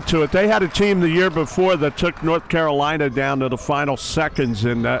light to it, they had a team the year before that took North Carolina down to the final seconds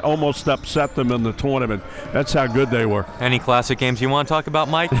and almost upset them in the tournament. That's how good they were. Any classic games you want to talk about,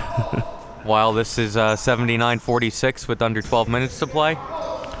 Mike? While this is 79-46 with under 12 minutes to play.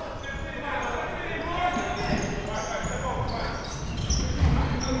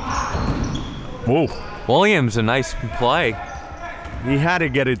 Whoa. Williams, a nice play. He had to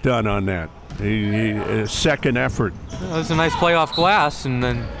get it done on that. Second effort. It was a nice play off glass and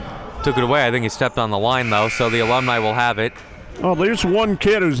then took it away. I think he stepped on the line, though, so the Alumni will have it. Oh, there's one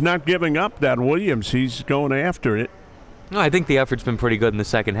kid who's not giving up, that Williams. He's going after it. No, I think the effort's been pretty good in the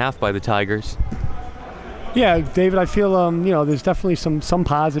second half by the Tigers. Yeah, David, I feel, there's definitely some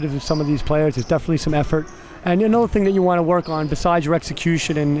positives with some of these players. There's definitely some effort. And another thing that you want to work on, besides your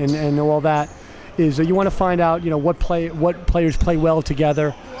execution and all that, is you want to find out, what players play well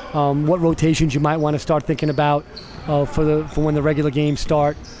together, what rotations you might want to start thinking about for when the regular games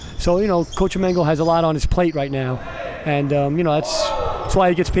start. So, Coach Amengo has a lot on his plate right now, and that's why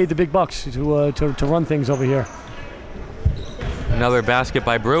he gets paid the big bucks to run things over here. Another basket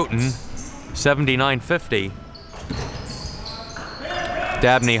by Bruton, 79-50.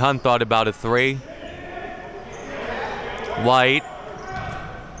 Dabney Hunt thought about a 3. White.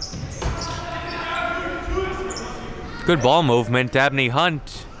 Good ball movement. Dabney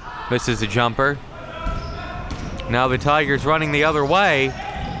Hunt misses a jumper. Now the Tigers running the other way.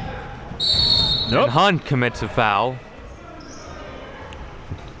 Nope. And Hunt commits a foul.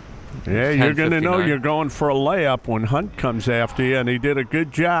 Yeah, you're going to know you're going for a layup when Hunt comes after you, and he did a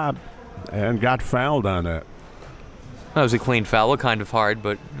good job and got fouled on it. That was a clean foul. Kind of hard,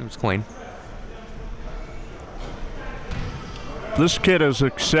 but it was clean. This kid has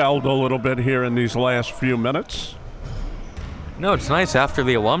excelled a little bit here in these last few minutes. No, it's nice. After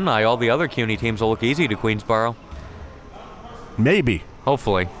the Alumni, all the other CUNY teams will look easy to Queensboro. Maybe.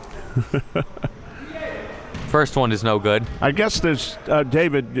 Hopefully. First one is no good. I guess there's,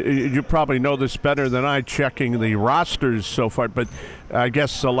 David, you probably know this better than I, checking the rosters so far, but I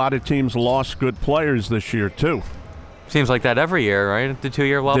guess a lot of teams lost good players this year, too. Seems like that every year, right? At the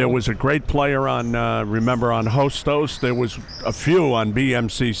 2-year level? There was a great player on, remember, on Hostos. There was a few on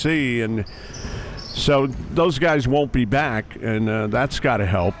BMCC, and so those guys won't be back, and that's got to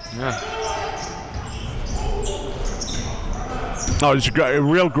help. Yeah. Oh, he's a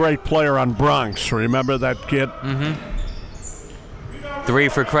real great player on Bronx. Remember that kid? Mm-hmm. 3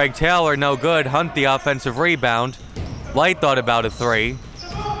 for Craig Taylor, no good. Hunt the offensive rebound. Light thought about a 3.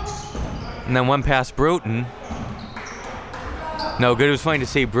 And then one past Bruton. No good. It was funny to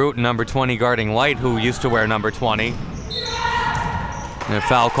see Bruton, number 20, guarding Light, who used to wear number 20. And a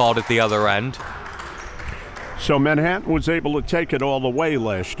foul called at the other end. So Manhattan was able to take it all the way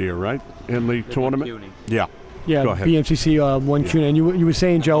last year, right? In the tournament? CUNY. Yeah. Yeah, Go ahead. BMCC won CUNY, and you were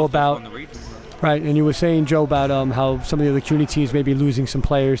saying, Joe, about right, and you were saying, Joe, about how some of the other CUNY teams may be losing some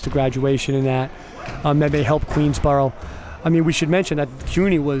players to graduation and that may help Queensboro. I mean, we should mention that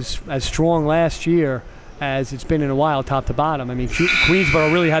CUNY was as strong last year as it's been in a while, top to bottom. I mean,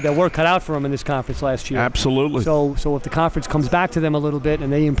 Queensboro really had their work cut out for them in this conference last year. Absolutely. So if the conference comes back to them a little bit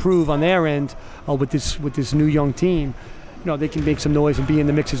and they improve on their end with this new young team, you know, they can make some noise and be in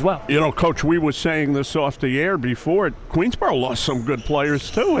the mix as well. You know, Coach, we were saying this off the air before. Queensboro lost some good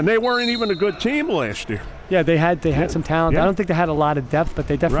players too, and they weren't even a good team last year. Yeah, they had some talent. Yeah. I don't think they had a lot of depth, but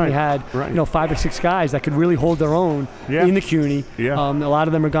they definitely had right. you know 5 or 6 guys that could really hold their own in the CUNY. Yeah. A lot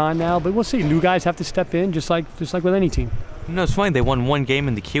of them are gone now, but we'll see. New guys have to step in, just like with any team. No, it's funny. They won 1 game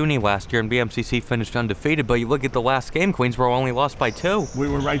in the CUNY last year, and BMCC finished undefeated. But you look at the last game, Queensboro only lost by 2. We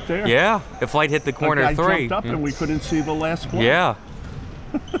were right there. Yeah, if Light hit the corner I 3. jumped up and we couldn't see the last play. Yeah.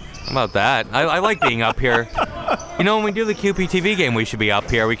 How about that? I like being up here. You know, when we do the QPTV game, we should be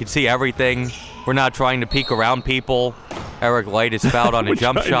up here. We can see everything. We're not trying to peek around people. Eric Light is fouled on a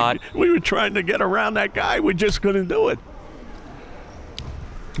jump shot. We were trying to get around that guy. We just couldn't do it.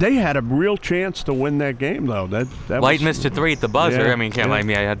 They had a real chance to win that game, though. That Light missed a 3 at the buzzer. Yeah, I mean, can't blame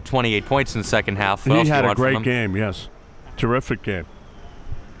me. I had 28 points in the second half. What He else do you had a want from great him? game, yes. Terrific game.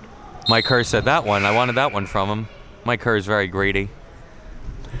 Mike Kerr said that one. I wanted that one from him. Mike Kerr is very greedy.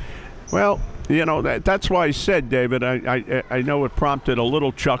 Well, you know, that's why I said, David, I know it prompted a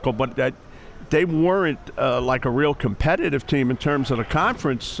little chuckle, but that they weren't like a real competitive team in terms of the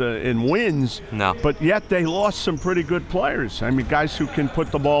conference in wins. No. But yet they lost some pretty good players. I mean, guys who can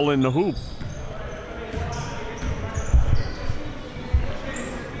put the ball in the hoop.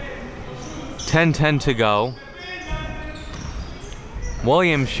 $10-10 to go.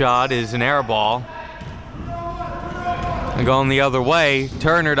 Williams' shot is an air ball. And going the other way,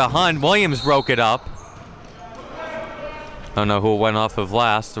 Turner to Hunt. Williams broke it up. I don't know who went off of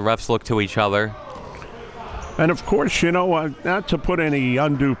last. The refs look to each other. And of course, you know, not to put any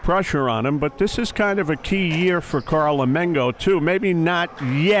undue pressure on him, but this is kind of a key year for Carl Amengo, too. Maybe not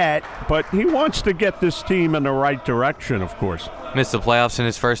yet, but he wants to get this team in the right direction, of course. Missed the playoffs in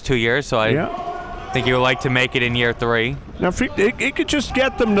his first 2 years, so I think he would like to make it in year 3. Now, if he could just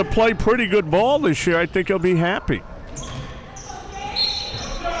get them to play pretty good ball this year, I think he'll be happy.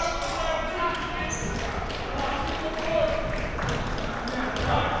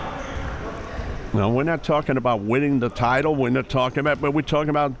 No, we're not talking about winning the title. We're not talking about, but we're talking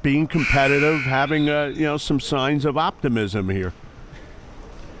about being competitive, having you know, some signs of optimism here.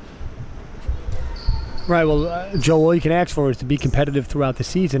 Right. Well, Joe, all you can ask for is to be competitive throughout the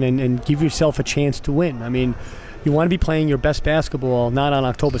season and give yourself a chance to win. I mean, you want to be playing your best basketball not on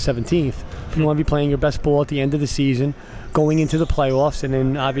October 17th. You want to be playing your best ball at the end of the season, going into the playoffs, and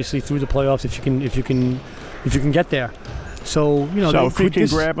then obviously through the playoffs if you can get there. So, you know, so if he can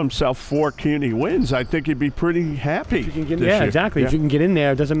grab himself 4 CUNY wins, I think he'd be pretty happy. If you can get, this yeah, year. exactly. Yeah. If you can get in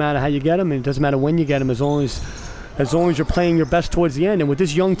there, it doesn't matter how you get them, and it doesn't matter when you get them, as long as you're playing your best towards the end. And with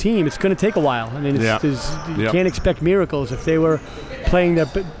this young team, it's going to take a while. I mean, you can't expect miracles. If they were playing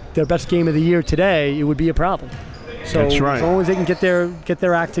their best game of the year today, it would be a problem. So That's right. As long as they can get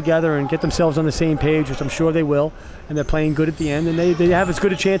their act together and get themselves on the same page, which I'm sure they will, and they're playing good at the end, and they have as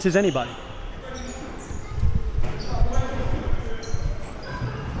good a chance as anybody.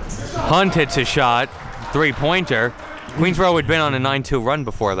 Hunt hits a shot, 3-pointer. Queensboro had been on a 9-2 run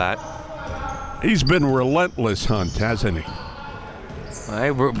before that. He's been relentless, Hunt, hasn't he?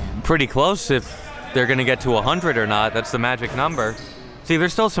 We're pretty close if they're going to get to 100 or not. That's the magic number. See,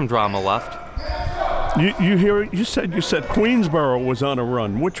 there's still some drama left. You said Queensboro was on a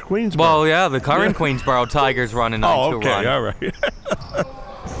run. Which Queensboro? Well, yeah, the current Queensboro Tigers run a 9-2 Oh, okay, run. all right.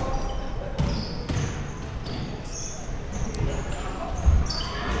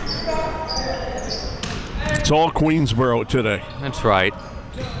 It's all Queensboro today. That's right.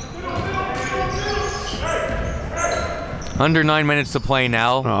 Under 9 minutes to play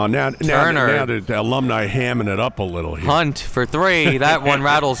now. Oh, now Turner. the Alumni hamming it up a little here. Hunt for 3. That one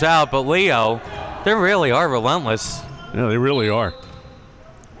rattles out, but Leo, they really are relentless. Yeah, they really are.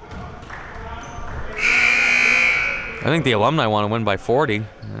 I think the Alumni want to win by 40. Well,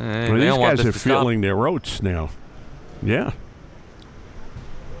 they these don't want guys this are to stop. feeling their oats now. Yeah.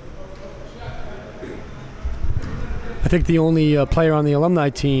 I think the only player on the Alumni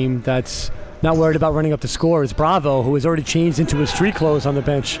team that's not worried about running up the score is Bravo, who has already changed into his street clothes on the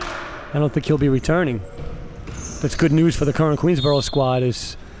bench. I don't think he'll be returning. That's good news for the current Queensboro squad,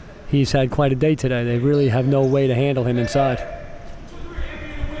 is he's had quite a day today. They really have no way to handle him inside.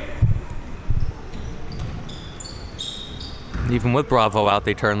 Even with Bravo out,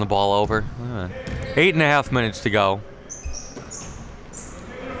 they turn the ball over. 8.5 minutes to go.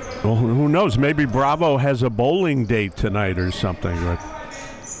 Well, who knows? Maybe Bravo has a bowling date tonight or something.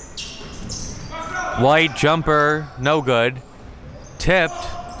 White jumper, no good. Tipped.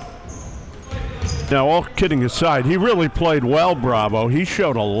 Now, all kidding aside, he really played well, Bravo. He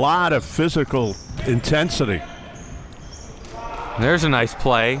showed a lot of physical intensity. There's a nice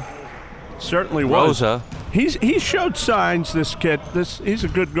play. Certainly was. Rosa. He showed signs, this kid. He's a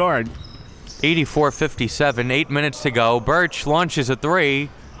good guard. 84-57, 8 minutes to go. Birch launches a 3.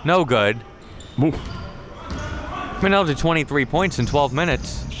 No good. Oof. Been held to 23 points in 12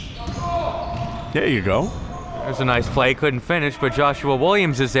 minutes. There you go. There's a nice play. Couldn't finish, but Joshua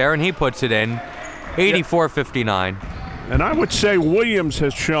Williams is there, and he puts it in. 84-59. And I would say Williams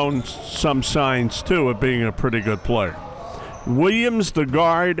has shown some signs, too, of being a pretty good player. Williams, the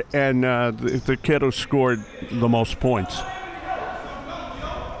guard, and the kid who scored the most points.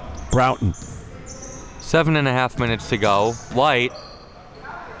 Broughton. 7.5 minutes to go. White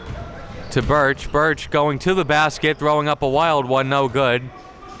to Birch. Birch going to the basket, throwing up a wild one, no good.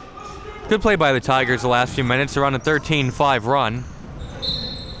 Good play by the Tigers the last few minutes. They're on a 13-5 run.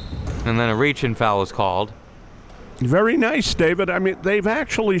 And then a reach-in foul is called. Very nice, David. I mean, they've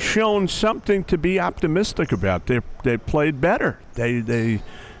actually shown something to be optimistic about. They played better. They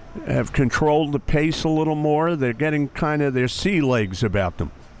have controlled the pace a little more. They're getting kind of their sea legs about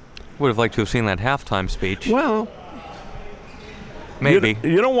them. Would have liked to have seen that halftime speech. Well, maybe.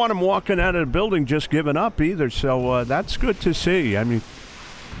 You don't want them walking out of the building just giving up either, so that's good to see. I mean,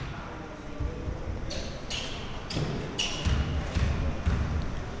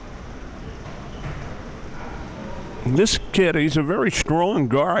 this kid, he's a very strong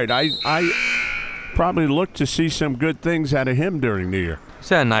guard. I probably look to see some good things out of him during the year.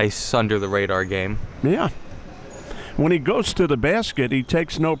 It's a nice under-the-radar game. Yeah. When he goes to the basket, he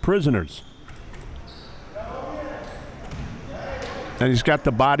takes no prisoners. And he's got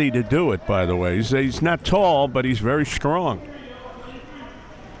the body to do it, by the way. He's not tall, but he's very strong.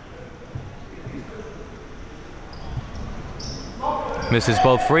 Misses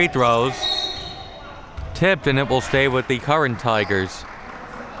both free throws. Tipped, and it will stay with the current Tigers.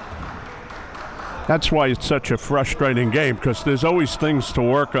 That's why it's such a frustrating game, because there's always things to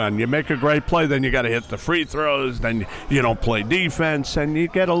work on. You make a great play, then you got to hit the free throws, then you don't play defense, and you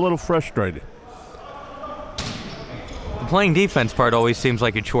get a little frustrated. The playing defense part always seems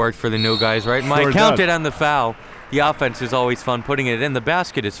like a chore for the new guys, right? Mike, Sure counted does. on the foul. The offense is always fun. Putting it in the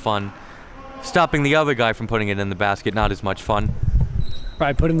basket is fun. Stopping the other guy from putting it in the basket, not as much fun.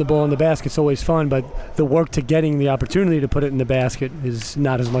 Right, putting the ball in the basket's always fun, but the work to getting the opportunity to put it in the basket is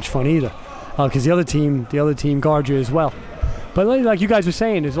not as much fun either, because the other team guards you as well. But like you guys were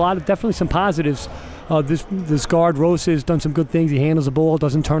saying, there's definitely some positives. This guard Rosa has done some good things. He handles the ball,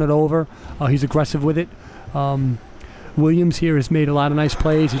 doesn't turn it over. He's aggressive with it. Williams here has made a lot of nice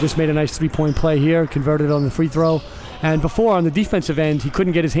plays. He just made a nice three-point play here, converted it on the free throw. And before, on the defensive end, he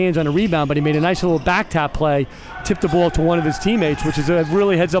couldn't get his hands on a rebound, but he made a nice little back tap play, tipped the ball to one of his teammates, which is a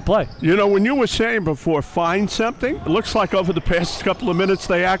really heads-up play. You know, when you were saying before, find something, it looks like over the past couple of minutes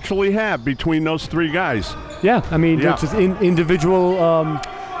they actually have between those three guys. Yeah, I mean, Yeah. It's just individual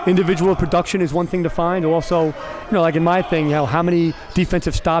production is one thing to find. Also, like in my thing, how many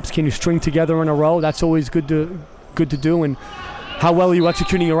defensive stops can you string together in a row? That's always good to do, and how well are you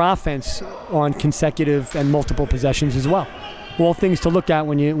executing your offense on consecutive and multiple possessions as well. All things to look at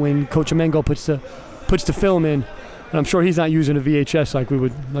when Coach Amengo puts the film in, and I'm sure he's not using a VHS like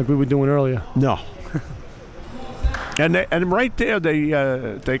we were doing earlier. No. And right there,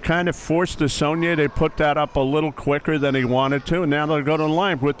 they kind of forced the Sonia. They put that up a little quicker than he wanted to, and now they'll go to the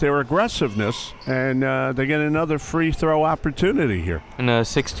line with their aggressiveness, and they get another free throw opportunity here. And a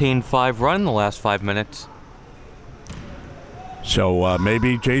 16-5 run in the last 5 minutes. So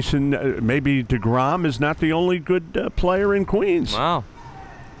maybe maybe DeGrom is not the only good player in Queens. Wow.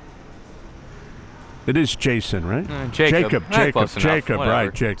 It is Jason, right? Jacob. Jacob,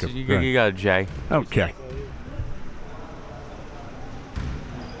 right, Jacob. You got a J. Okay.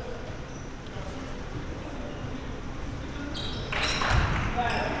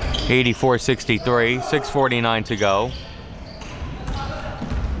 $84-63, 6:49 to go.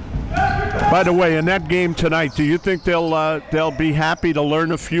 By the way, in that game tonight, do you think they'll be happy to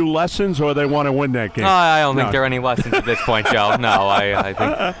learn a few lessons, or they want to win that game? I don't think there are any lessons at this point, Joe. No,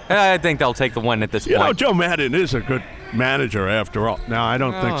 I think they'll take the win at this point. You know, Joe Madden is a good manager after all. No, I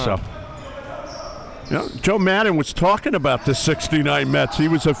don't think so. You know, Joe Madden was talking about the '69 Mets. He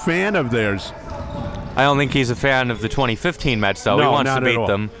was a fan of theirs. I don't think he's a fan of the 2015 Mets, though. No, he wants not to beat at all.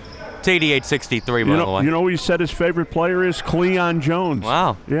 them. It's 88-63, by the way. You know, he said his favorite player is Cleon Jones.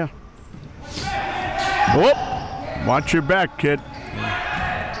 Wow. Yeah. Whoop! Watch your back, kid.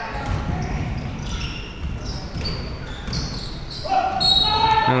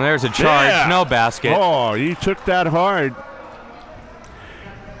 And there's a charge, Yeah. no basket. Oh, he took that hard.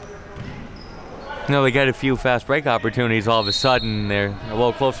 You know, they get a few fast break opportunities all of a sudden. They're a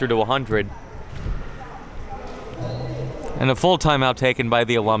little closer to 100. And a full timeout taken by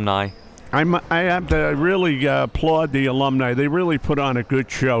the Alumni. I have to really applaud the Alumni. They really put on a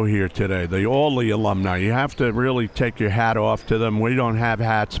good show here today. All the Alumni. You have to really take your hat off to them. We don't have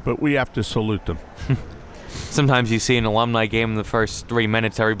hats, but we have to salute them. Sometimes you see an Alumni game in the first 3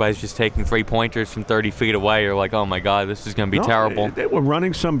 minutes, everybody's just taking three-pointers from 30 feet away. You're like, oh my God, this is going to be terrible. They were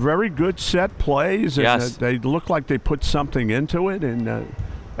running some very good set plays, and Yes. they looked like they put something into it. And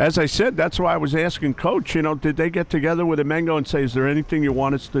as I said, that's why I was asking Coach, you know, did they get together with Emengo and say, is there anything you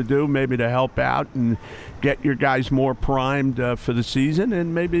want us to do maybe to help out and get your guys more primed for the season?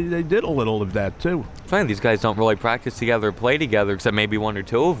 And maybe they did a little of that, too. Funny, these guys don't really practice together or play together, except maybe one or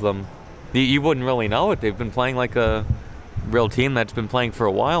two of them. You wouldn't really know it. They've been playing like a real team that's been playing for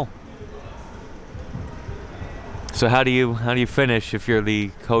a while. So how do you finish if you're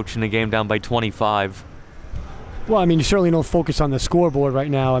the coach in a game down by 25? Well, I mean, you certainly don't focus on the scoreboard right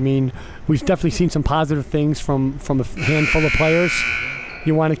now. I mean, we've definitely seen some positive things from a handful of players.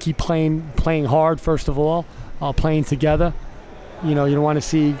 You want to keep playing hard, first of all, playing together. You know, you don't want to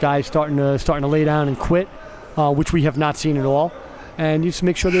see guys starting to lay down and quit, which we have not seen at all. And you just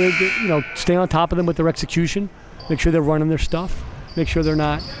make sure they stay on top of them with their execution. Make sure they're running their stuff. Make sure they're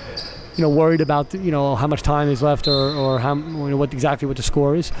not, worried about how much time is left or how exactly what the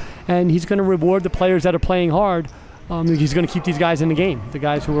score is. And he's going to reward the players that are playing hard. He's going to keep these guys in the game. The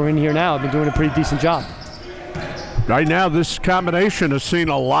guys who are in here now have been doing a pretty decent job. Right now, this combination has seen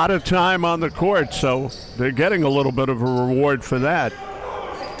a lot of time on the court, so they're getting a little bit of a reward for that.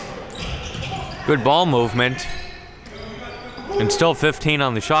 Good ball movement. And still 15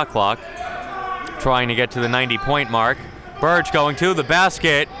 on the shot clock. Trying to get to the 90-point mark. Birch going to the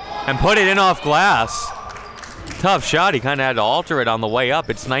basket and put it in off glass. Tough shot. He kind of had to alter it on the way up.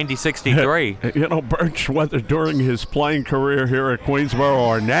 It's 90-63. You know, Birch, whether during his playing career here at Queensboro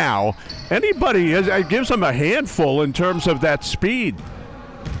or now, anybody gives him a handful in terms of that speed.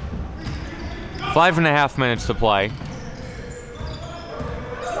 5.5 minutes to play.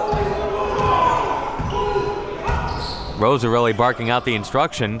 Rosa really barking out the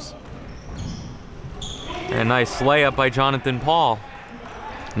instructions. And a nice layup by Jonathan Paul.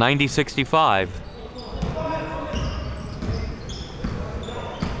 90-65.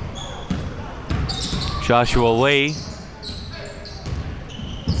 Joshua Lee.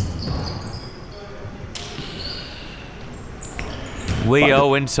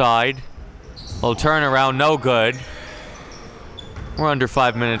 Leo inside. Little turnaround, no good. We're under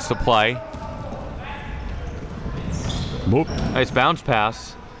 5 minutes to play. Whoop. Nice bounce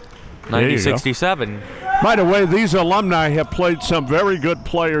pass. 90-67. By the way, these Alumni have played some very good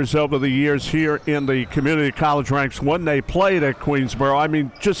players over the years here in the community college ranks when they played at Queensboro. I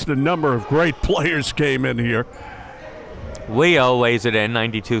mean, just a number of great players came in here. Leo lays it in,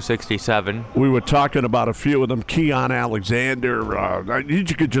 92-67. We were talking about a few of them. Keon Alexander. You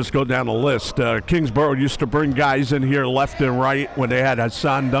could just go down the list. Kingsborough used to bring guys in here left and right when they had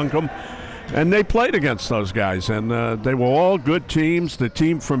Hassan Duncombe. And they played against those guys, and they were all good teams. The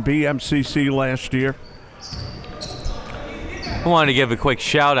team from BMCC last year. I wanted to give a quick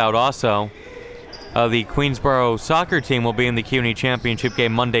shout out also. The Queensboro soccer team will be in the CUNY Championship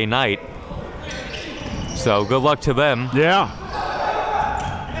game Monday night. So good luck to them. Yeah.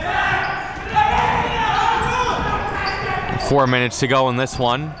 4 minutes to go in this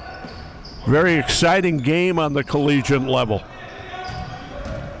one. Very exciting game on the collegiate level.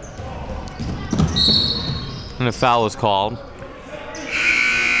 And a foul is called.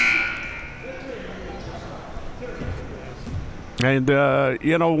 And,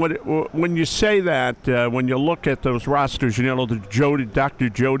 you know, when you say that, when you look at those rosters, you know, the Dr.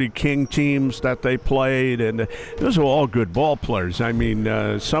 Jody King teams that they played, and those are all good ball players. I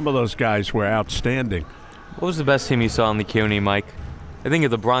mean, some of those guys were outstanding. What was the best team you saw in the CUNY, Mike? I think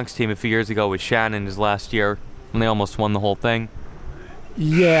of the Bronx team a few years ago with Shannon his last year when they almost won the whole thing.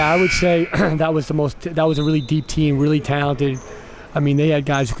 Yeah, I would say that was a really deep team, really talented. I mean, they had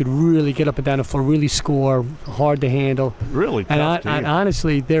guys who could really get up and down the floor, really score, hard to handle. Really tough team. And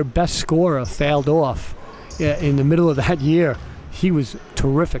honestly, their best scorer failed off in the middle of that year. He was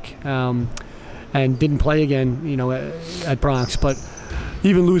terrific and didn't play again, you know, at Bronx. But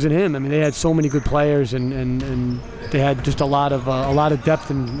even losing him, I mean, they had so many good players, and they had just a lot of depth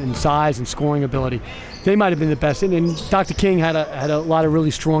and size and scoring ability. They might have been the best. And Dr. King had a lot of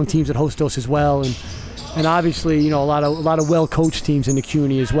really strong teams at Hostos as well, and obviously, you know, a lot of well-coached teams in the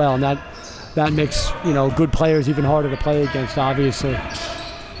CUNY as well, and that makes, you know, good players even harder to play against, obviously.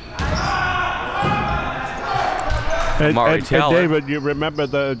 And David, you remember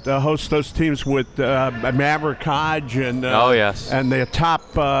the Hostos teams with Maverick Hodge and oh yes, and their top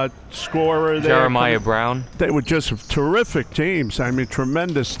scorer there, Jeremiah Brown. They were just terrific teams. I mean,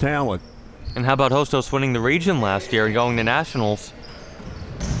 tremendous talent. And how about Hostos winning the region last year and going to nationals?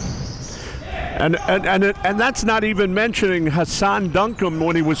 And that's not even mentioning Hassan Duncombe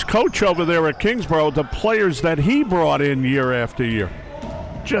when he was coach over there at Kingsborough, the players that he brought in year after year.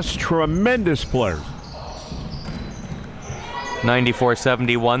 Just tremendous players.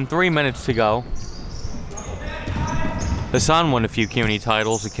 94-71, 3 minutes to go. Hassan won a few CUNY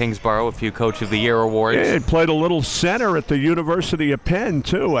titles at Kingsborough, a few Coach of the Year awards. Yeah, he played a little center at the University of Penn,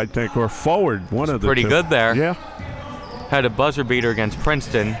 too, I think, or forward, one of the pretty two. Good there. Yeah. Had a buzzer beater against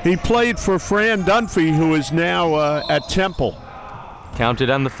Princeton. He played for Fran Dunphy, who is now at Temple. Counted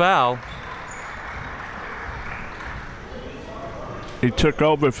on the foul. He took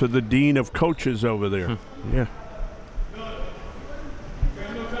over for the dean of coaches over there. Yeah.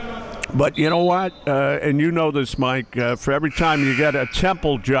 But you know what? And you know this, Mike. For every time you get a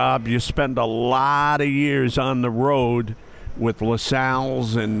Temple job, you spend a lot of years on the road with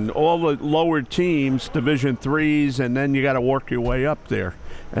LaSalle's and all the lower teams, Division IIIs, and then you got to work your way up there.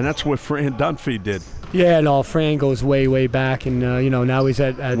 And that's what Fran Dunphy did. Yeah, no, Fran goes way, way back, and you know, now he's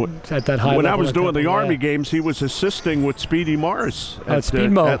at that high level. When I was doing the Temple, Army games, he was assisting with Speedy Morris at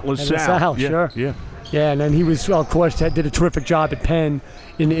LaSalle. Yeah, sure. Yeah. Yeah, and then he was, well, of course, did a terrific job at Penn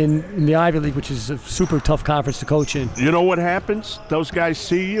in the Ivy League, which is a super tough conference to coach in. You know what happens? Those guys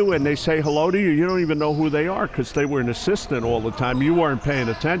see you and they say hello to you. You don't even know who they are because they were an assistant all the time. You weren't paying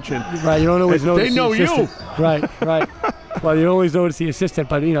attention. Right, you don't always notice they know the assistant. you. Right. Well, you don't always notice the assistant,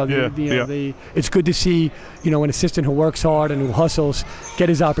 but you know, it's good to see, you know, an assistant who works hard and who hustles get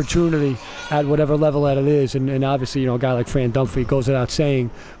his opportunity at whatever level that it is. And obviously, you know, a guy like Fran Dunphy, goes without saying,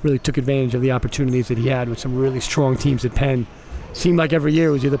 really took advantage of the opportunities that he had with some really strong teams at Penn. Seemed like every year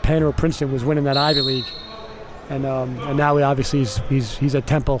it was either Penn or Princeton was winning that Ivy League, and now obviously he's at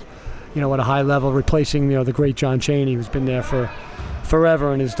Temple, you know, at a high level, replacing, you know, the great John Chaney, who's been there for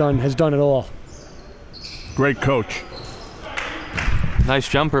forever and has done it all. Great coach. Nice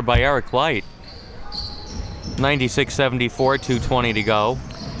jumper by Eric Light. 96-74, 2:20 to go.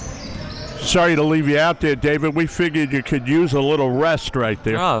 Sorry to leave you out there, David. We figured you could use a little rest right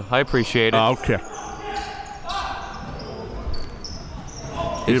there. Oh, I appreciate it. Okay.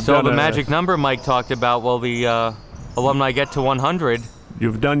 It's still the magic number Mike talked about. Well, the alumni get to 100.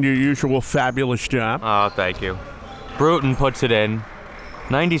 You've done your usual fabulous job. Oh, thank you. Bruton puts it in.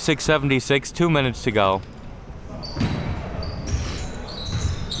 96-76, 2 minutes to go.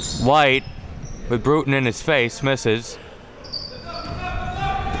 White, with Bruton in his face, misses.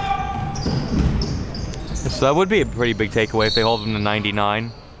 So that would be a pretty big takeaway if they hold him to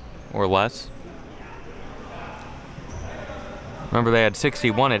 99 or less. Remember, they had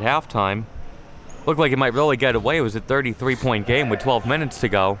 61 at halftime. Looked like it might really get away. It was a 33-point game with 12 minutes to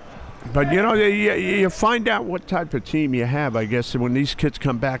go. But, you know, you find out what type of team you have, I guess, when these kids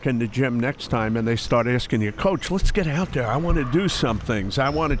come back in the gym next time and they start asking you, Coach, let's get out there. I want to do some things. I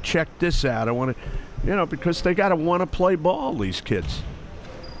want to check this out. I want to, you know, because they got to want to play ball, these kids.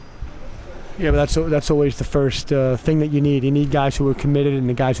 Yeah, but that's always the first thing that you need. You need guys who are committed and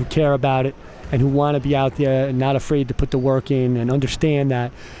the guys who care about it and who want to be out there and not afraid to put the work in and understand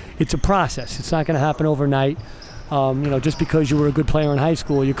that it's a process. It's not going to happen overnight. Just because you were a good player in high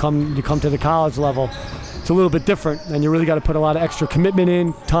school, you come to the college level, it's a little bit different, and you really got to put a lot of extra commitment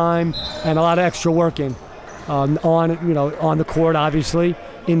in, time, and a lot of extra work in on the court, obviously,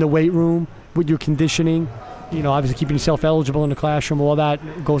 in the weight room, with your conditioning, obviously keeping yourself eligible in the classroom. All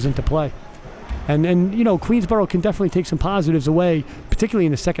that goes into play. And Queensboro can definitely take some positives away, particularly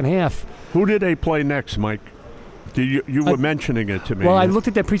in the second half. Who did they play next, Mike? You were mentioning it to me. Well, I looked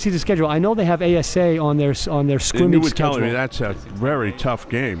at their preseason schedule. I know they have ASA on their scrimmage schedule. And you were telling me that's a very tough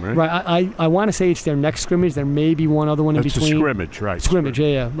game, right? Right. I want to say it's their next scrimmage. There may be one other one in between. It's a scrimmage, right? Scrimmage,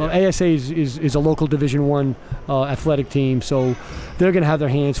 yeah. Well, ASA is a local Division I athletic team, so they're going to have their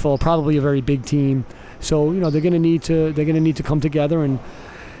hands full. Probably a very big team. So they're going to need to come together and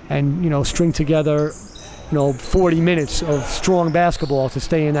string together 40 minutes of strong basketball to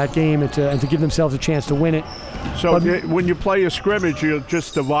stay in that game and to give themselves a chance to win it. So when you play a scrimmage, you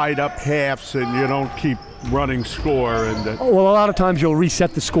just divide up halves and you don't keep running score. Well, a lot of times you'll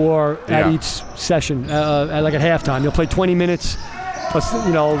reset the score at each session, like at halftime. You'll play 20 minutes, plus,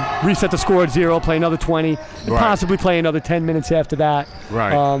 reset the score at 0, play another 20, and possibly play another 10 minutes after that.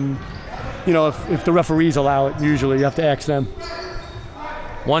 Right. If the referees allow it, usually you have to ask them.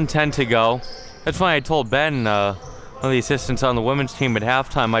 1:10 to go. That's why I told Ben, one of the assistants on the women's team at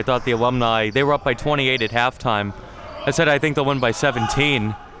halftime, I thought the Alumni, they were up by 28 at halftime. I said I think they'll win by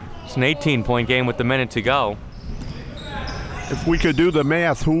 17. It's an 18-point game with the minute to go. If we could do the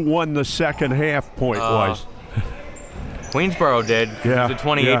math, who won the second half point-wise? Queensboro did. Yeah. It was a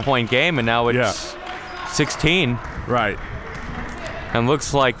 28-point game, and now it's 16. Right. And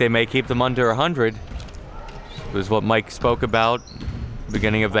looks like they may keep them under 100. It was what Mike spoke about at the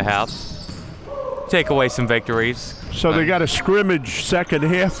beginning of the half. Take away some victories. So they got a scrimmage second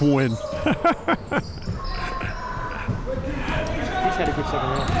half win. He's had a good second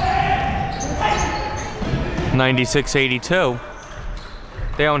half. 96-82.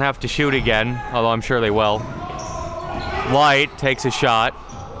 They don't have to shoot again, although I'm sure they will. Light takes a shot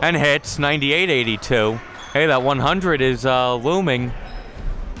and hits. 98-82. Hey, that 100 is looming.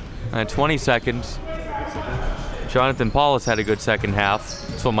 20 seconds. Jonathan Paulus had a good second half.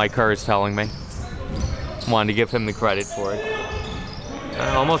 That's what Mike Kerr is telling me. Wanted to give him the credit for it.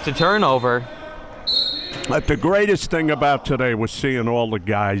 Almost a turnover. But the greatest thing about today was seeing all the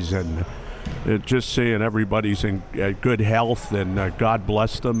guys and just seeing everybody's in good health, and God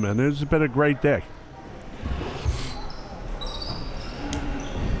bless them, and it's been a great day.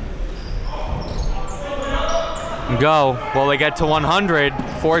 Go. Well, they get to 100.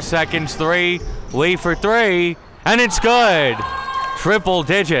 4 seconds, 3. Lee for 3. And it's good. Triple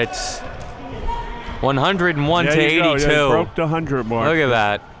digits. 101 to 82. Go. Yeah, broke the 100 mark. Look at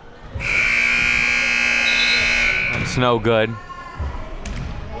that. It's no good.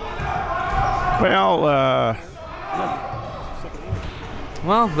 Well,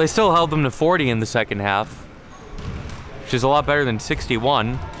 they still held them to 40 in the second half, which is a lot better than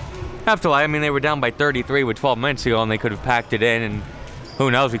 61. I mean, they were down by 33 with 12 minutes to go, and they could have packed it in, and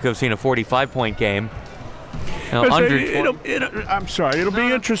who knows, we could have seen a 45-point game. I'm sorry. It'll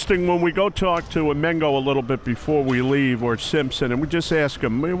be interesting when we go talk to Amengo a little bit before we leave, or Simpson, and we just ask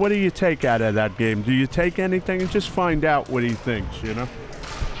him, what do you take out of that game? Do you take anything? And just find out what he thinks,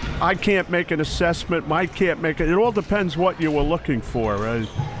 I can't make an assessment. Mike can't make it. It all depends what you were looking for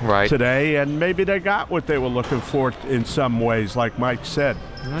today, and maybe they got what they were looking for in some ways, like Mike said.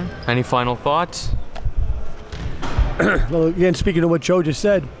 Any final thoughts? Well, again, speaking of what Joe just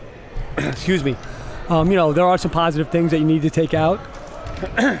said, excuse me, there are some positive things that you need to take out.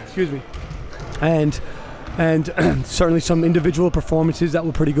 Excuse me. And certainly some individual performances that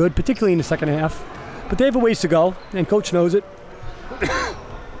were pretty good, particularly in the second half. But they have a ways to go, and Coach knows it.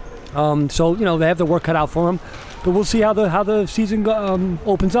 So they have the work cut out for them. But we'll see how the season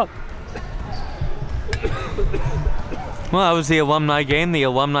opens up. Well, that was the Alumni game. The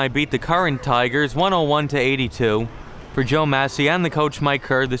Alumni beat the current Tigers 101 to 82. For Joe Massey and the coach Mike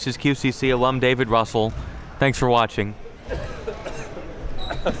Kerr, this is QCC alum David Russell. Thanks for watching.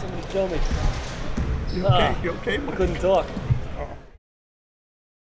 Somebody kill me. You okay? You okay? I couldn't talk.